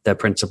down that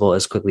principal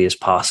as quickly as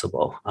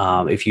possible.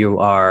 If you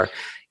are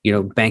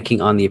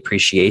banking on the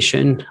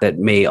appreciation, that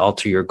may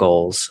alter your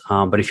goals.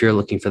 But if you're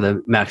looking for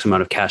the maximum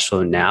amount of cash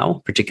flow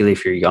now, particularly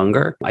if you're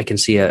younger, I can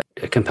see a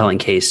compelling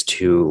case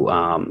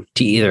to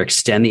either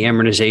extend the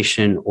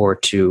amortization or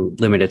to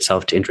limit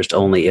itself to interest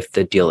only if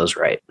the deal is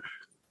right.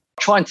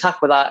 Try and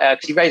tackle that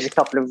because you raised a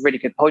couple of really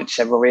good points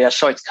there, Rory.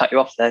 Sorry to cut you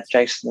off there,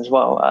 Jason, as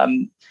well.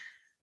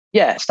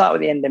 Start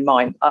with the end in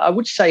mind. I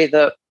would say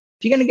that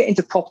if you're going to get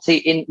into property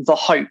in the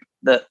hope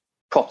that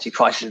property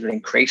prices will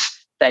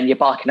increase, then you're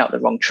barking up the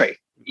wrong tree.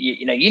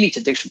 You need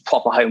to do some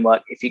proper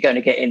homework if you're going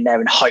to get in there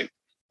and hope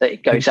that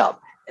it goes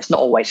up. It's not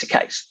always the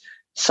case.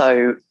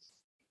 So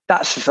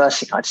that's the first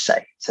thing I'd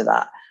say to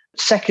that.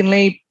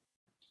 Secondly,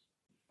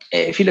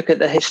 if you look at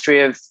the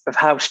history of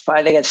house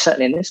buying, again,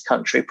 certainly in this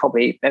country,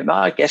 probably,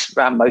 I guess,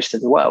 around most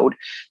of the world,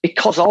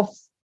 because of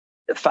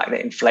the fact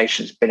that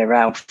inflation's been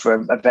around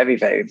for a very,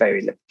 very,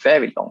 very,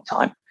 very long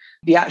time,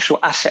 the actual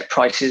asset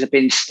prices have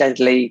been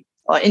steadily,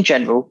 in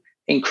general,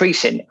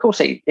 increasing. Of course,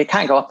 it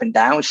can go up and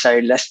down, so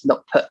let's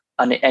not put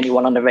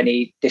anyone under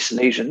any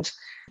disillusions.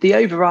 The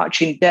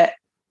overarching debt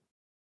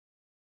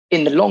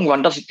in the long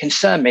run doesn't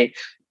concern me,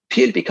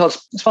 purely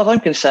because, as far as I'm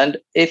concerned,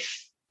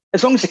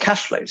 as long as the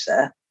cash flow's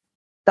there,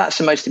 that's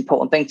the most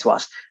important thing to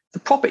us. The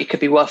property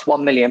could be worth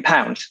 £1 million.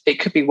 It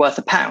could be worth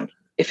 £1.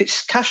 If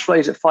its cash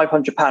flows at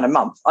 £500 a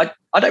month, I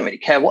don't really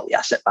care what the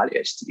asset value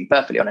is, to be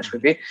perfectly honest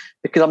with you,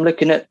 because I'm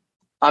looking at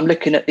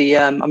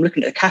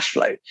the cash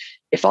flow.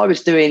 If I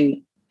was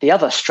doing the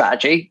other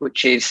strategy,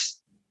 which is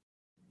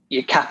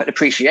you cap at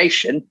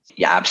depreciation,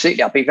 yeah,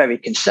 absolutely, I'd be very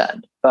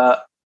concerned.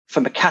 But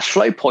from a cash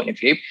flow point of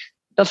view,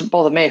 it doesn't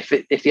bother me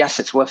if the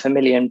asset's worth £1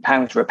 million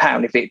or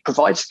 £1. If it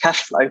provides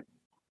cash flow,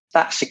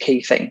 that's the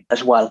key thing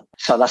as well.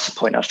 So that's the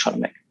point I was trying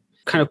to make.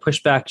 Kind of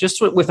push back just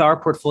with our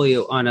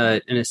portfolio in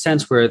a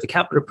sense where the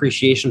capital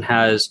appreciation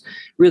has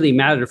really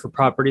mattered for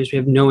properties. We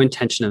have no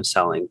intention of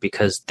selling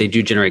because they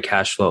do generate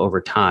cash flow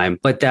over time.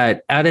 But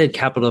that added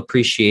capital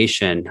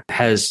appreciation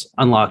has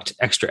unlocked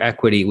extra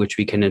equity, which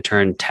we can in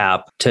turn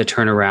tap to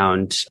turn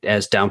around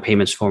as down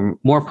payments for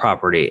more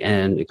property.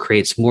 And it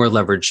creates more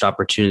leveraged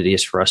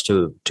opportunities for us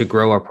to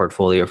grow our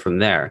portfolio from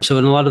there. So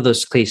in a lot of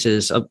those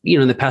cases,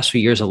 in the past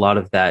few years, a lot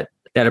of that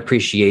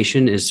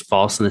appreciation is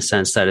false in the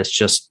sense that it's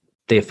just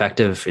the effect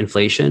of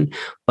inflation,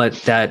 but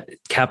that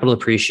capital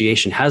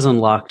appreciation has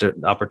unlocked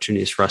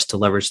opportunities for us to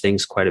leverage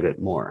things quite a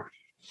bit more.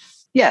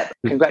 Yeah,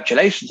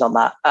 congratulations on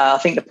that. I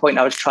think the point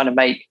I was trying to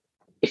make,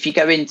 if you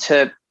go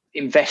into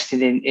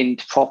investing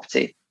into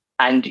property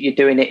and you're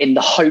doing it in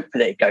the hope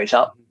that it goes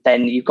up,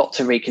 then you've got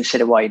to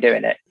reconsider why you're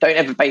doing it. Don't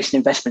ever base an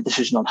investment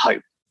decision on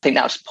hope. I think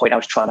that was the point I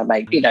was trying to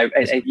make.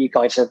 You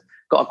guys have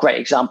got a great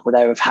example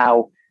there of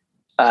how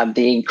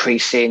the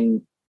increase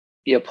in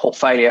your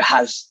portfolio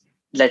has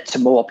led to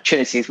more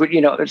opportunities, which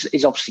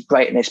is obviously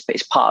great, and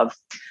it's part of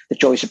the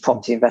joys of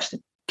property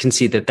investing. Can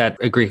see that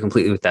agree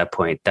completely with that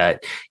point.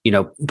 That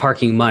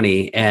parking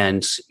money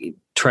and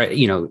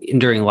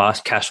enduring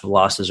cash flow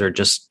losses or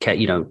just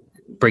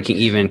breaking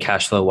even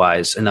cash flow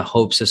wise in the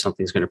hopes that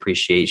something's going to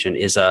appreciation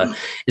is a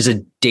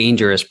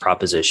dangerous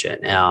proposition.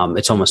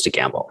 It's almost a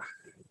gamble.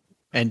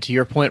 And to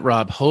your point,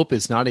 Rob, hope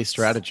is not a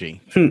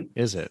strategy,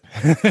 is it?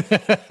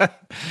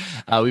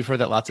 We've heard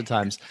that lots of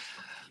times.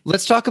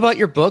 Let's talk about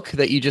your book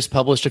that you just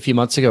published a few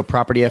months ago,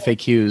 Property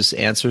FAQs,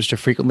 Answers to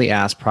Frequently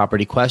Asked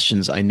Property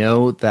Questions. I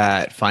know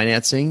that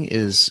financing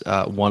is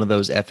one of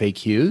those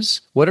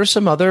FAQs. What are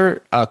some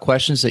other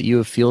questions that you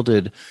have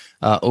fielded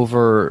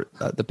over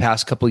the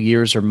past couple of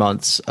years or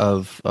months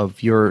of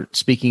your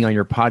speaking on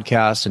your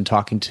podcast and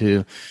talking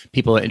to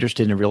people that are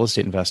interested in real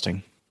estate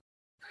investing?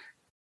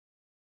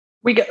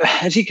 We get,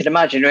 as you can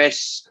imagine,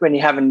 when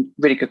you're having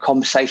really good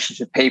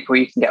conversations with people,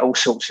 you can get all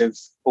sorts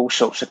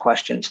of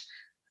questions.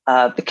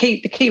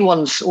 The key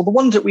ones, or the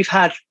ones that we've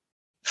had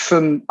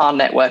from our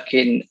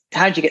networking,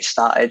 how do you get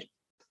started?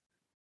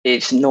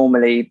 It's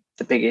normally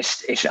the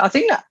biggest issue. I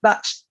think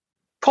that's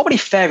probably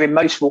fair in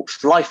most walks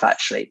of life.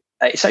 Actually,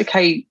 it's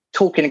okay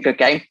talking a good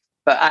game,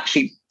 but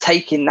actually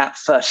taking that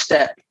first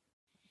step,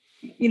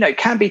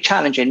 can be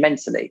challenging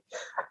mentally.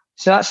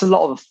 So that's a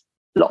lot of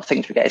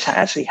things we get. Is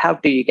actually, how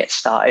do you get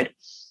started?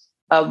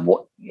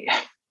 Over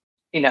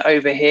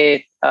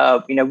here,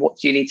 what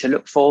do you need to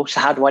look for? So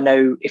how do I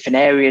know if an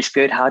area is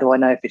good? How do I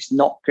know if it's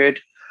not good?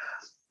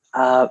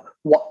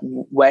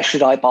 Where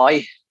should I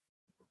buy?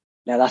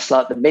 That's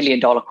like the $1 million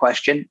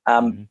question.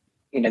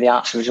 The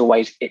answer is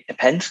always, it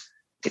depends.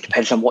 It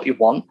depends on what you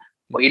want,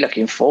 what you're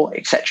looking for,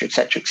 et cetera, et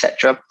cetera, et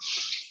cetera.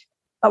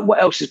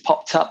 What else has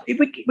popped up?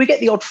 We get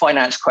the odd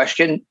finance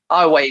question.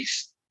 I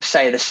always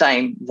say the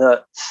same,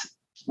 that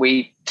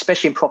we,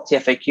 especially in property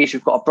FAQs,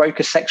 we've got a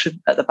broker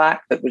section at the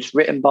back that was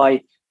written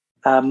by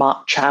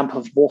Mark Champ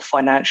of Wolf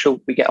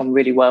Financial. We get on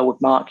really well with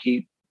Mark.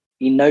 He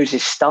knows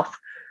his stuff.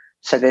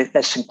 So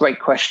there's some great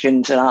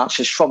questions and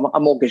answers from a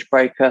mortgage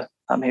broker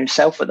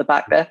himself at the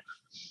back there.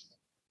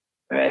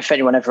 If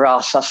anyone ever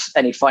asks us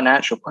any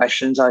financial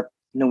questions, I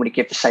normally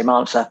give the same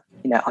answer.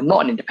 I'm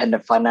not an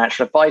independent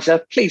financial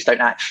advisor. Please don't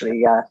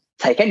actually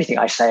take anything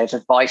I say as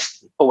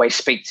advice. Always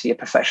speak to your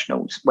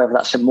professionals, whether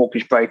that's a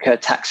mortgage broker,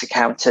 tax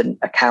accountant,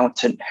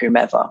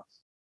 whomever.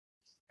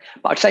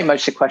 But I'd say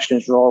most of the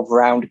questions revolve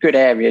around good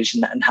areas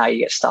and how you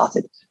get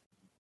started.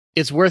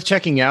 It's worth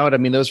checking out. I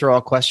mean, those are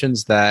all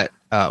questions that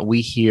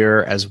we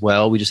hear as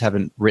well. We just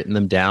haven't written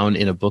them down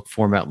in a book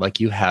format like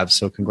you have.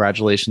 So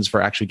congratulations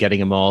for actually getting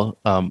them all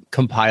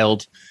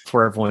compiled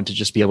for everyone to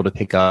just be able to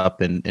pick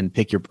up and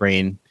pick your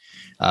brain.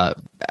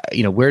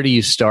 Where do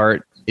you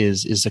start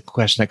is a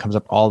question that comes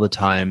up all the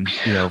time,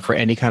 for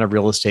any kind of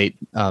real estate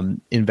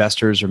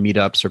investors or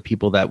meetups or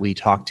people that we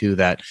talk to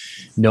that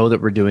know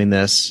that we're doing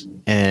this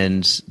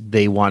and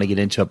they want to get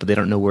into it, but they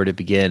don't know where to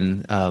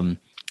begin.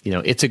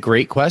 It's a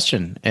great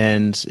question,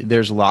 and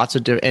there's lots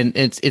of and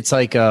it's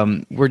like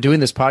we're doing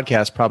this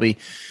podcast probably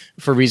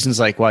for reasons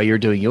like why you're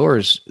doing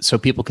yours, so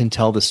people can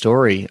tell the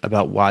story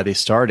about why they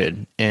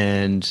started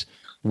and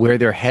where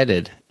they're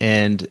headed.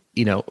 And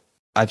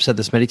I've said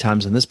this many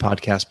times on this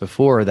podcast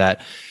before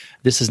that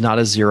this is not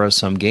a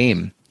zero-sum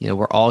game.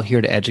 We're all here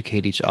to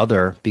educate each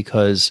other,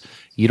 because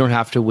you don't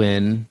have to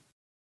win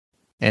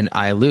and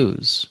I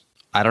lose.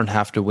 I don't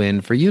have to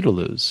win for you to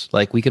lose.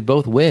 Like, we could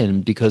both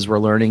win because we're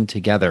learning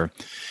together.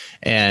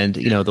 And,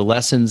 the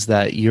lessons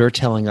that you're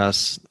telling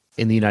us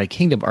in the United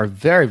Kingdom are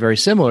very, very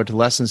similar to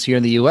lessons here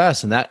in the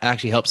US. And that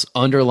actually helps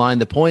underline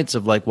the points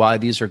of like why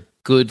these are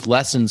good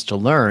lessons to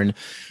learn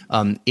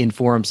in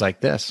forums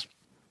like this.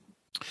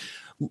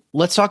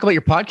 Let's talk about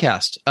your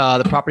podcast,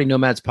 the Property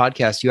Nomads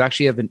podcast. You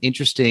actually have an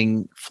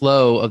interesting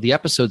flow of the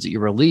episodes that you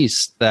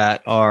release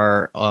that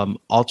are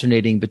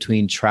alternating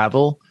between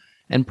travel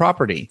and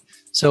property.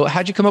 So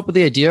how'd you come up with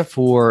the idea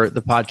for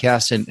the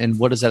podcast, and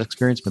what has that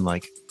experience been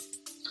like?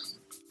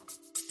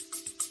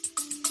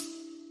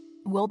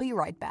 We'll be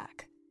right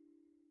back.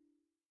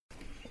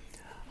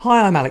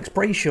 Hi, I'm Alex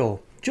Brayshaw.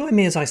 Join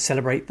me as I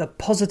celebrate the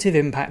positive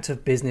impact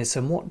of business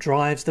and what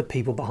drives the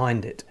people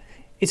behind it.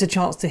 It's a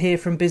chance to hear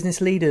from business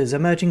leaders,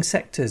 emerging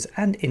sectors,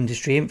 and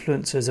industry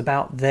influencers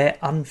about their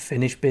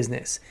unfinished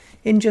business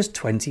in just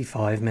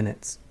 25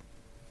 minutes.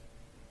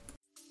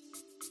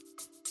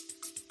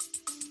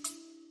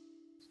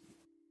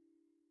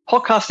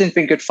 Podcasting's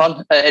been good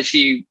fun, as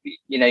you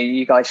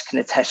guys can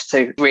attest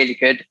to. Really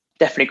good.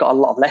 Definitely got a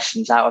lot of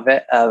lessons out of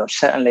it.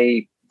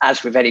 Certainly,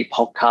 as with any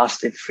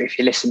podcast, if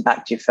you listen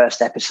back to your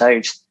first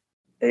episodes,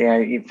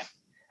 and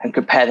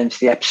compare them to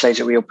the episodes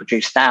that we all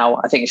produce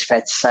now, I think it's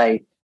fair to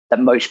say that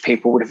most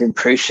people would have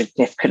improved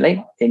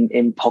significantly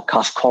in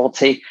podcast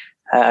quality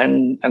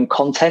and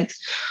content.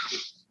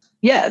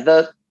 Yeah,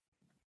 the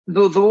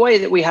way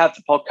that we have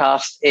the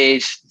podcast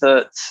is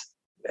that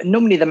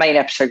normally the main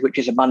episode, which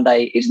is a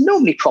Monday, is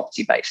normally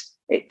property based.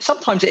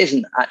 Sometimes it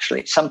isn't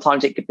actually.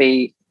 Sometimes it could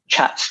be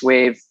chats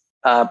with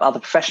other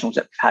professionals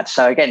that we've had.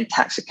 So again,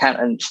 tax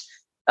accountants,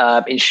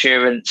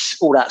 insurance,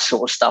 all that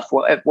sort of stuff,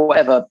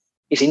 whatever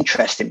is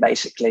interesting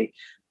basically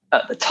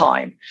at the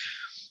time.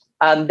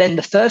 And then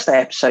the Thursday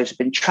episodes have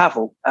been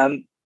travel.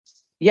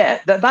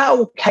 That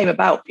all came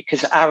about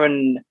because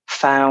Aaron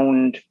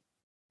found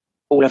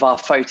all of our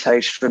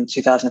photos from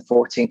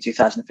 2014,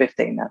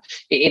 2015. Now,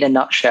 in a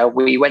nutshell,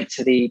 we went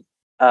to the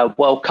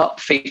World Cup,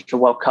 FIFA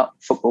World Cup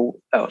football,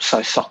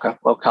 soccer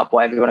World Cup,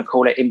 whatever you want to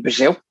call it, in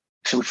Brazil.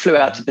 So we flew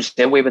out to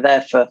Brazil. We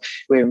were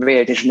in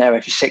Rio de Janeiro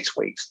for 6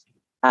 weeks,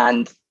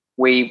 and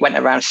we went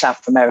around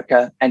South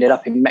America, ended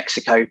up in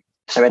Mexico,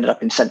 so ended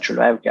up in Central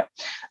America.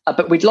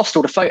 But we'd lost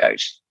all the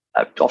photos.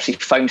 Obviously,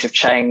 phones have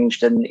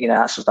changed, and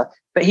that sort of stuff.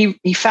 But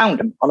he found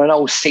them on an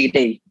old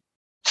CD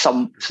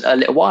a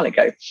little while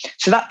ago.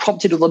 So that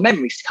prompted all the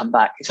memories to come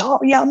back. It's, oh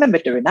yeah, I remember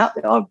doing that.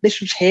 Oh, this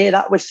was here,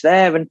 that was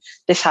there, and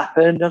this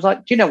happened. I was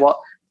like, do you know what?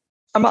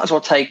 I might as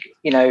well take,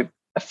 a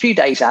few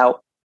days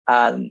out.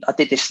 And I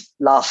did this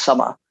last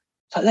summer.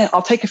 So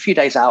I'll take a few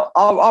days out.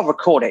 I'll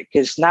record it,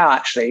 because now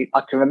actually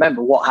I can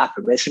remember what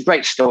happened. There's some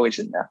great stories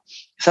in there.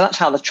 So that's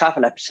how the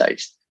travel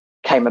episodes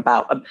came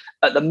about.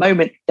 At the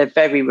moment, they're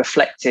very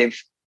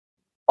reflective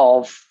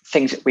of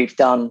things that we've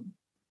done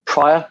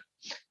previously.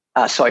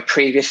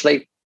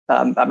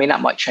 That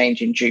might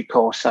change in due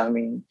course.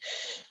 Who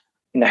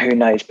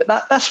knows? But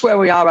that's where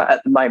we are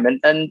at the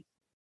moment. And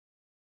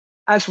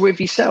as with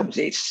yourselves,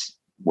 it's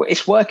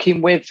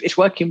working with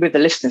the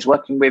listeners,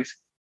 working with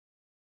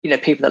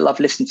people that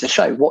love listening to the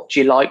show. What do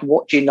you like?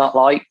 What do you not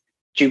like?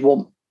 Do you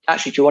want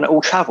it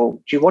all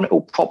travel? Do you want it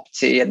all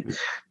property? And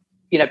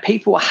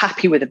people are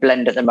happy with the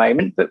blend at the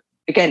moment. But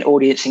again,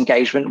 audience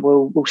engagement.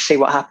 We'll see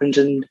what happens,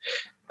 and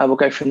we'll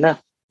go from there.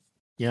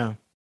 Yeah.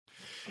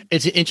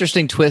 It's an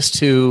interesting twist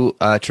to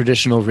a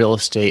traditional real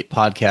estate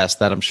podcast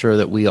that I'm sure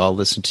that we all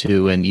listen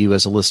to, and you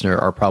as a listener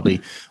are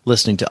probably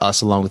listening to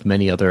us along with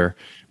many other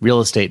real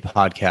estate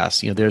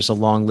podcasts. There's a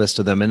long list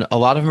of them, and a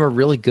lot of them are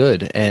really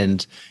good.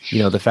 And,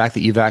 the fact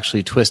that you've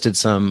actually twisted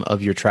some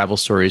of your travel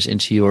stories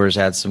into yours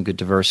adds some good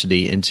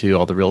diversity into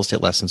all the real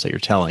estate lessons that you're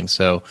telling.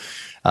 So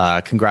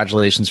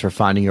congratulations for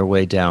finding your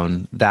way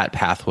down that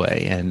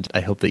pathway. And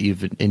I hope that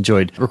you've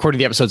enjoyed recording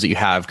the episodes that you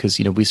have, because,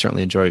 we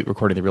certainly enjoy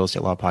recording the Real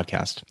Estate Law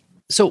podcast.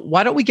 So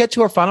why don't we get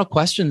to our final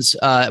questions?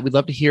 We'd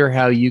love to hear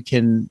how you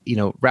can,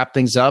 wrap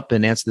things up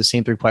and answer the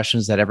same 3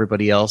 questions that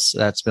everybody else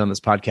that's been on this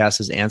podcast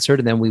has answered.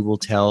 And then we'll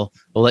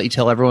let you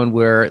tell everyone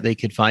where they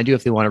could find you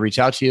if they want to reach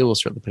out to you. We'll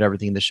certainly put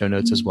everything in the show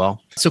notes as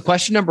well. So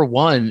question number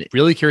 1,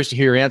 really curious to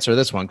hear your answer to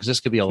this one, because this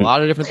could be a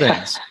lot of different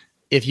things.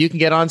 If you can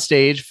get on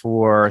stage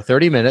for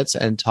 30 minutes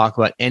and talk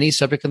about any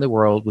subject in the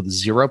world with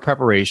 0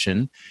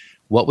 preparation,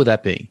 what would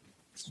that be?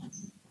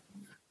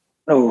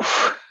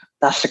 Oh,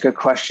 that's a good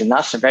question.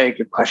 That's a very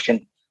good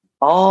question.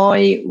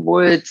 I'd be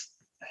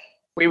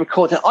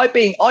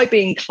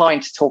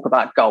inclined to talk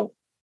about gold,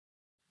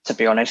 to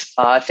be honest.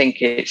 I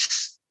think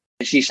it's,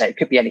 as you say, it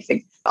could be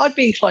anything. I'd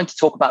be inclined to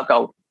talk about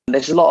gold.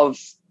 There's a lot of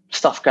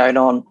stuff going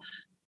on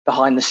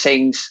behind the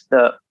scenes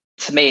that,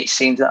 to me, it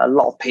seems that a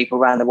lot of people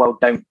around the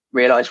world don't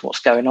realize what's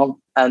going on.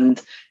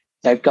 And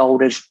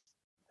gold has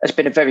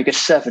been a very good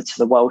servant to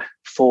the world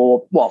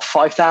for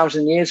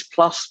 5,000 years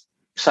plus.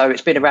 So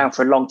it's been around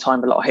for a long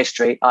time, a lot of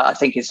history. I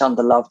think it's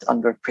underloved,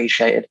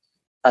 underappreciated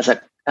as an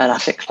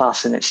asset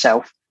class in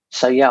itself.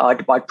 So yeah,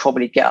 I'd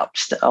probably get up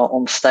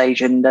on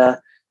stage and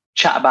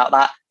chat about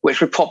that, which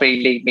would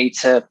probably lead me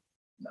to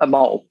a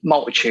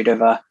multitude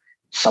of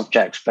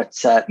subjects. But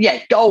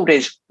gold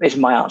is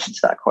my answer to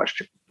that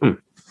question.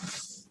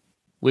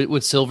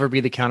 Would silver be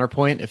the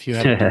counterpoint if you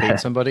had to debate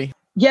somebody?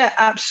 Yeah,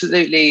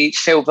 absolutely.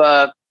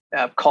 Silver,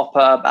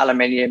 copper,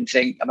 aluminium,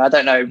 zinc. I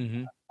don't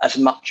know as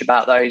much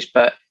about those,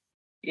 but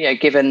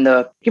given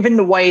the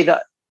way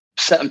that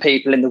certain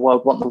people in the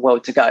world want the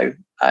world to go,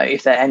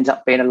 if there ends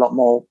up being a lot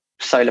more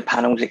solar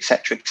panels,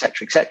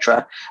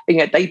 etc.,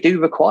 they do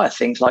require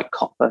things like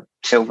copper,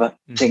 silver,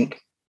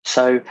 zinc.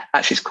 So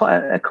actually, it's quite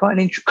an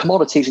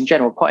commodities in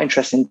general, quite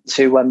interesting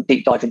to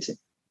deep dive into.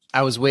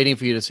 I was waiting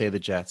for you to say the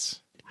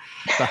Jets.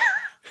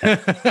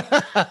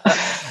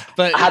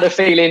 But I had a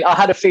feeling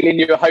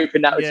you were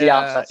hoping that was the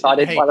answer. So I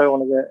don't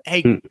want to do it.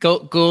 Hey,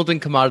 gold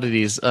and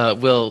commodities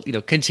will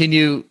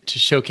continue to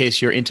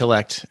showcase your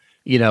intellect.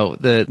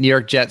 The New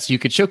York Jets, you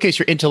could showcase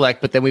your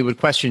intellect, but then we would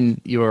question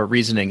your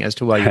reasoning as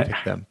to why you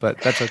picked them. But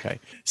that's okay.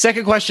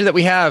 Second question that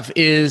we have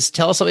is,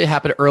 tell us something that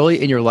happened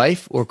early in your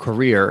life or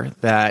career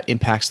that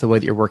impacts the way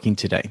that you're working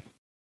today.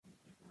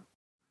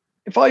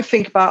 If I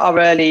think about our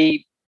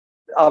early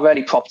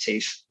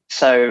properties,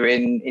 so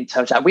in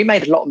terms of, we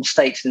made a lot of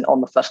mistakes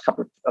on the first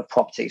couple of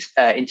properties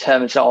in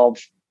terms of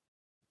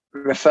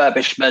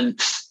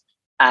refurbishments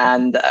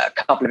and a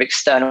couple of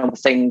external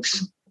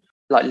things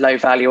like low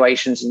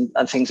valuations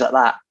and things like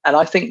that. And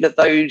I think that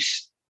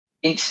those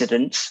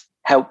incidents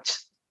helped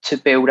to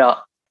build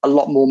up a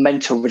lot more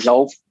mental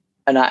resolve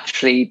and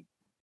actually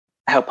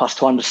help us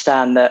to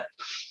understand that,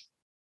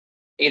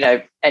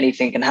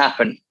 anything can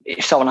happen.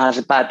 If someone has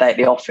a bad day at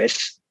the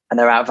office and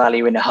they're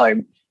outvaluing a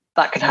home,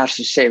 that can have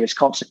some serious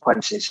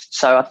consequences.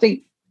 So I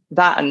think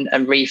that and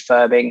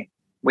refurbing,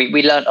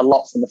 we learned a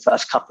lot from the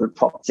first couple of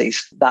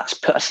properties. That's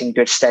put us in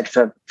good stead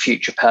for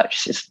future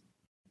purchases.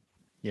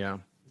 Yeah.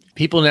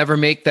 People never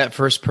make that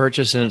first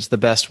purchase and it's the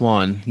best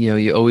one.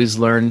 You always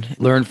learn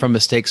from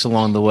mistakes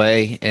along the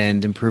way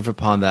and improve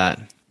upon that.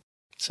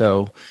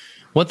 So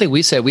one thing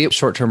we said, we have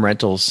short-term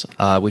rentals,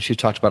 which we've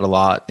talked about a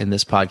lot in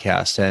this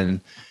podcast.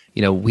 And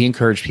we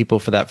encourage people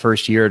for that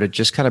first year to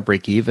just kind of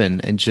break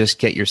even and just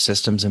get your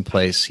systems in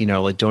place.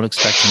 Like don't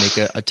expect to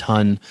make a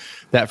ton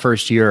that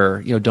first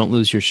year. Don't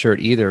lose your shirt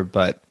either,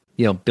 but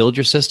build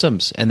your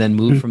systems and then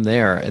move from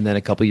there. And then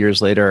a couple of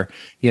years later,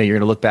 you're going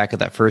to look back at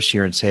that first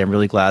year and say, I'm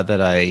really glad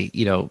that I,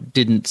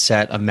 didn't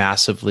set a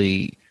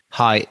massively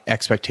high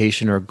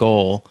expectation or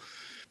goal,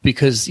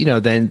 because,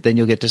 then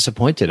you'll get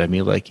disappointed. I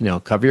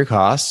mean, cover your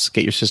costs,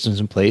 get your systems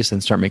in place,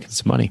 and start making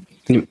some money.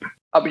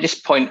 I would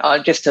just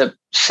just to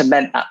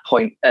cement that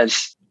point,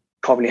 as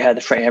probably heard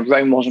the phrase,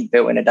 Rome wasn't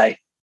built in a day.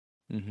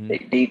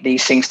 Mm-hmm.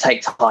 These things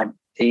take time.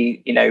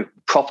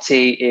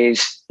 Property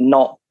is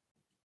not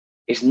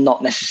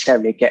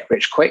necessarily a get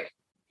rich quick.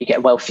 You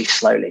get wealthy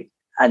slowly.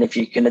 And if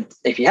you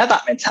have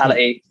that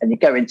mentality and you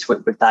go into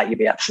it with that, you'll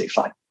be absolutely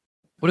fine.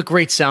 What a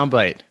great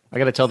soundbite. I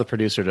got to tell the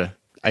producer to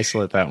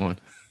isolate that one.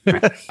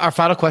 Our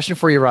final question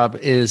for you, Rob,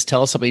 is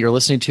tell us something you're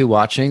listening to,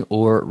 watching,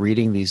 or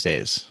reading these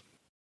days.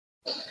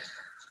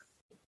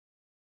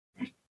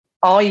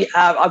 I've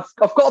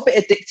got a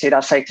bit addicted,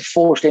 I'd say, to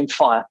Forged in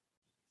Fire.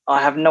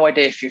 I have no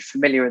idea if you're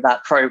familiar with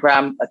that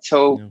program at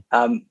all.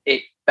 No.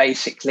 It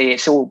basically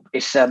it's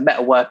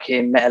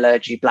metalworking,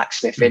 metallurgy,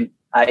 blacksmithing.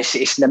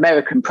 It's an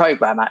American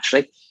program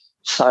actually.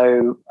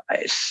 So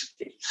it's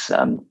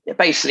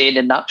basically, in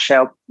a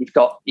nutshell, you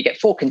get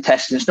 4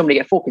 contestants. Normally,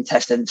 you get 4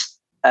 contestants.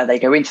 They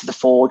go into the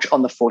forge.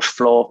 On the forge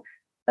floor,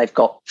 they've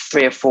got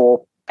 3 or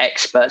 4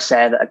 experts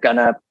there that are going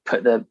to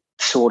put the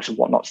swords and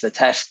whatnot to the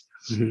test.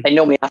 Mm-hmm. They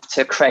normally have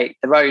to create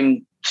their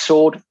own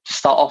sword to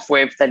start off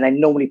with. Then they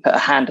normally put a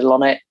handle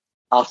on it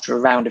after a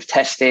round of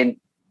testing.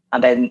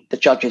 And then the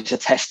judges are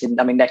testing.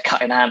 I mean, they're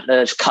cutting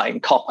antlers, cutting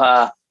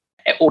copper,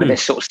 all of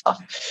this sort of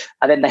stuff.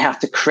 And then they have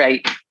to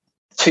create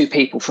 2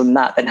 people from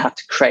that, then have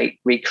to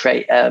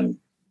recreate an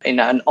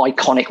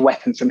iconic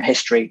weapon from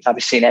history.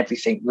 I've seen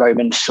everything,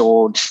 Roman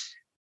swords,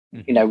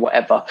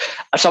 whatever.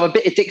 So I'm a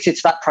bit addicted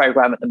to that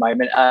program at the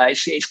moment.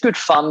 It's good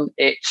fun.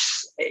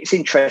 It's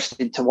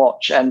interesting to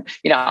watch. And,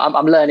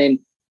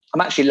 I'm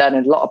actually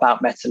learning a lot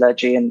about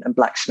metallurgy and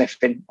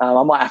blacksmithing.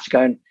 I might have to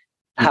go and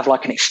have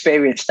like an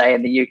experience day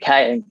in the UK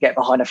and get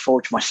behind a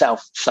forge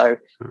myself. So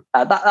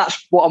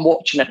that's what I'm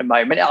watching at the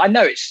moment. I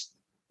know it's,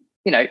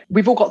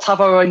 we've all got to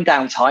have our own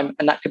downtime,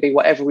 and that could be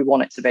whatever we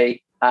want it to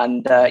be.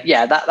 And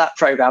that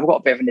program, I've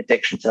got a bit of an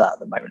addiction to that at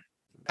the moment.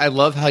 I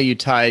love how you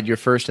tied your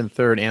first and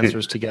third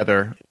answers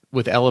together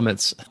with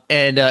elements.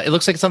 And it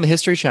looks like it's on the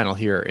History Channel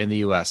here in the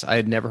US. I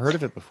had never heard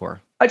of it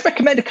before. I'd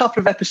recommend a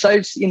couple of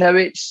episodes.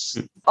 I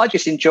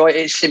just enjoy it.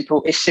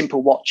 It's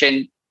simple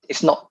watching.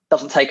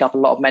 Doesn't take up a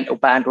lot of mental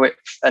bandwidth.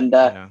 And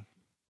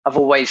I've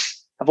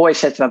always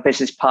said to my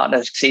business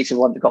partners, because he's the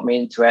one that got me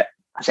into it,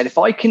 I said, if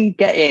I can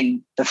get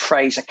in the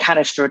phrase "a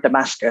canister of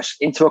Damascus"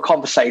 into a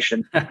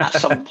conversation at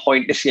some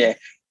point this year,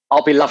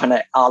 I'll be loving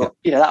it.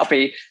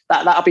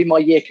 That'll be my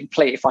year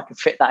complete if I can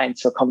fit that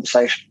into a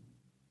conversation.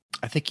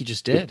 I think you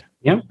just did.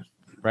 Yeah.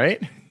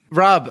 Right?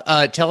 Rob,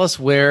 tell us,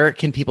 where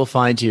can people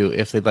find you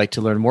if they'd like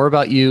to learn more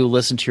about you,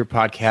 listen to your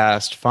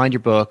podcast, find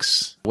your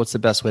books? What's the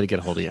best way to get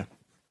a hold of you?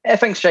 Yeah,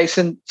 thanks,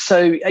 Jason. So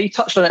you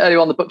touched on it earlier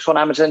on, the books on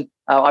Amazon.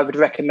 I would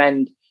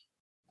recommend,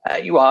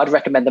 I'd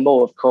recommend them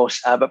all, of course,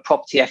 but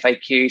Property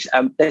FAQs.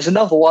 There's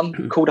another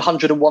one called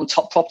 101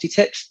 Top Property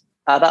Tips.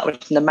 That was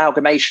an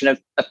amalgamation of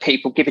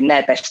people giving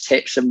their best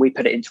tips, and we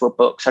put it into a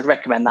book. So I'd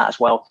recommend that as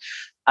well.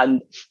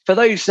 And for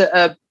those that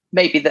are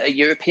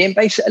European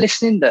based that are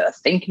listening, that are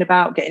thinking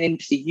about getting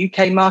into the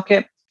UK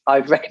market,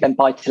 I'd recommend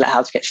Buy to Let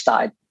How to Get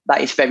Started.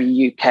 That is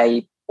very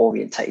UK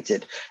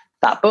orientated,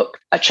 that book.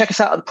 Check us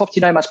out at the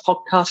Property Nomads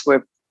podcast.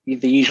 We're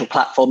the usual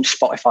platforms,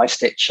 Spotify,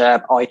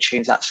 Stitcher,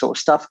 iTunes, that sort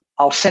of stuff.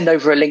 I'll send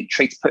over a link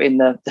tree to put in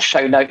the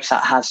show notes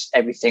that has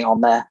everything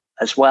on there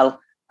as well.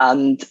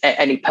 And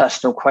any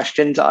personal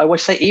questions, I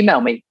always say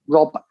email me,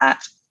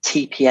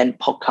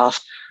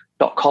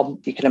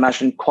 rob@tpnpodcast.com. You can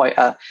imagine quite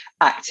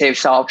active,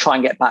 so I'll try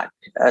and get back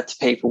to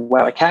people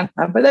where I can.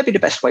 But they'll be the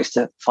best ways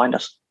to find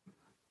us.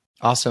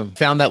 Awesome.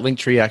 Found that link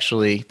tree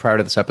actually prior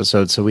to this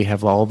episode. So we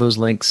have all those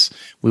links.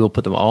 We will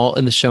put them all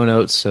in the show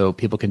notes so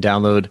people can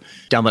download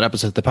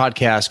episodes of the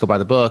podcast, go buy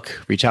the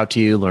book, reach out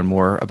to you, learn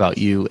more about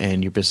you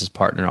and your business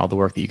partner, all the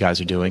work that you guys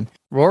are doing.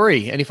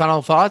 Rory, any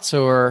final thoughts?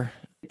 Or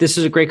this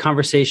is a great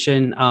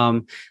conversation.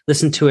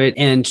 Listen to it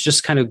and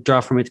just kind of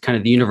draw from it kind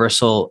of the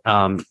universal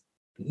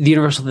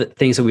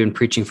things that we've been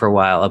preaching for a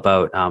while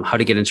about how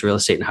to get into real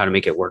estate and how to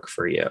make it work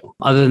for you.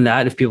 Other than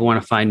that, if people want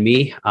to find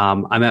me,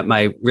 I'm at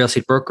my real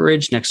estate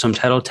brokerage, Next Home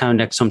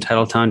Titletown,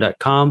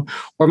 nexthometitletown.com,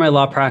 or my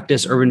law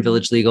practice, Urban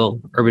Village Legal,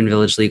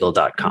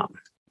 urbanvillagelegal.com.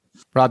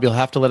 Rob, you'll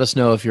have to let us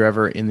know if you're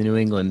ever in the New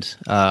England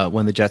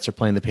when the Jets are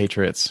playing the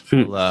Patriots.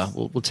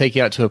 We'll take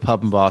you out to a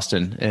pub in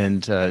Boston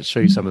and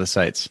show you some of the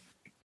sites.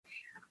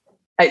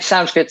 It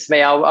sounds good to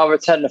me. I'll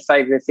return the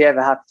favour. If you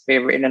ever have to be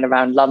in and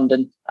around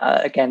London,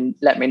 again,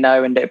 let me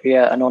know, and it'd be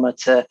an honour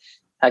to,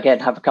 again,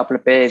 have a couple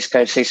of beers,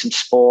 go see some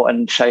sport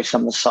and show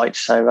some of the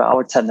sites. So I'll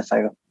return the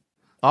favour.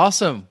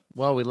 Awesome.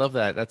 Well, we love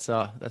that.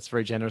 That's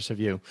very generous of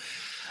you.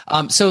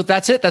 So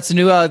that's it. That's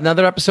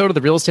another episode of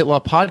the Real Estate Law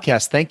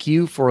Podcast. Thank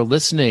you for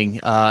listening.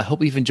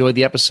 Hope you've enjoyed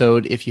the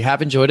episode. If you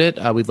have enjoyed it,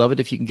 we'd love it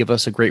if you can give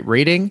us a great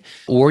rating,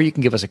 or you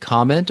can give us a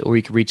comment, or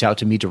you can reach out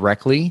to me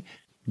directly,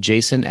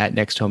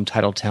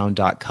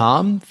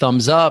 jason@nexthometitletown.com.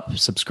 Thumbs up,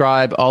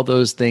 subscribe, all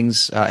those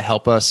things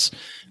help us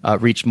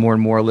reach more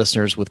and more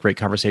listeners with great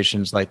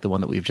conversations like the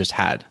one that we've just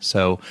had.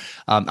 So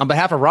on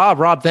behalf of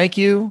Rob, thank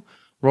you.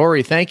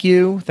 Rory, thank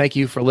you. Thank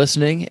you for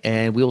listening,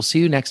 and we will see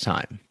you next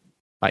time.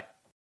 Bye.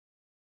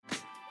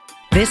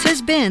 This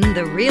has been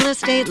the Real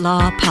Estate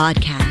Law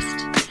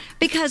Podcast.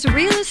 Because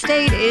real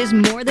estate is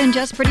more than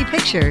just pretty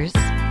pictures,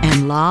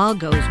 and law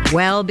goes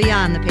well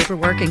beyond the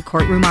paperwork and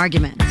courtroom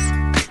arguments.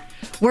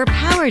 We're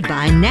powered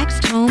by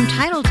Next Home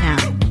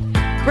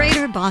Titletown,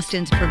 Greater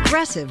Boston's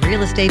progressive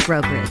real estate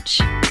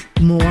brokerage.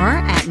 More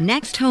at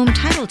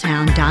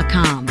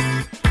nexthometitletown.com.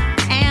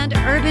 And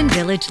Urban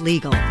Village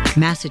Legal,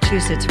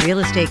 Massachusetts Real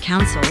Estate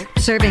Counsel,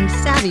 serving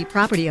savvy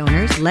property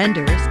owners,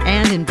 lenders,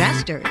 and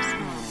investors.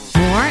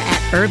 More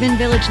at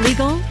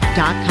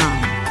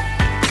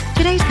urbanvillagelegal.com.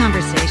 Today's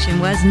conversation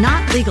was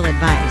not legal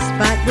advice,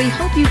 but we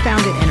hope you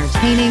found it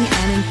entertaining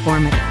and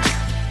informative.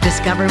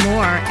 Discover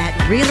more at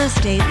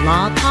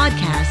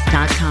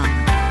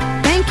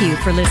realestatelawpodcast.com. Thank you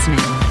for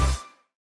listening.